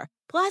 and more.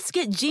 Plus,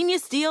 get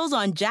genius deals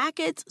on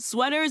jackets,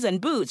 sweaters, and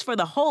boots for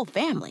the whole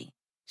family.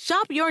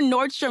 Shop your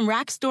Nordstrom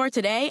Rack store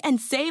today and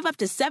save up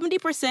to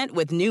 70%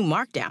 with new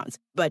markdowns.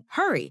 But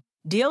hurry,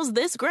 deals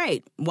this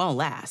great won't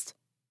last.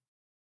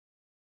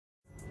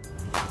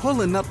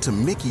 Pulling up to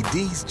Mickey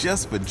D's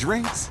just for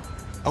drinks?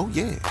 Oh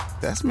yeah,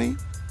 that's me.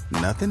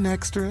 Nothing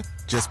extra,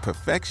 just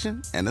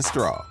perfection and a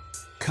straw.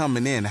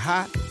 Coming in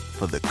hot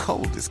for the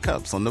coldest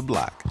cups on the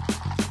block.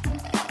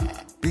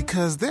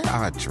 Because there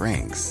are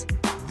drinks.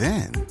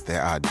 Then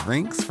there are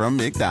drinks from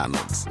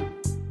McDonald's.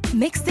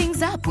 Mix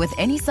things up with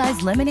any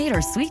size lemonade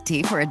or sweet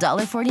tea for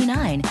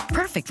 $1.49.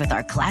 Perfect with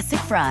our classic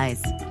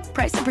fries.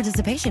 Price and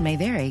participation may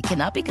vary.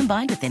 Cannot be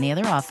combined with any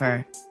other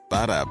offer.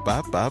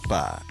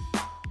 Ba-da-ba-ba-ba.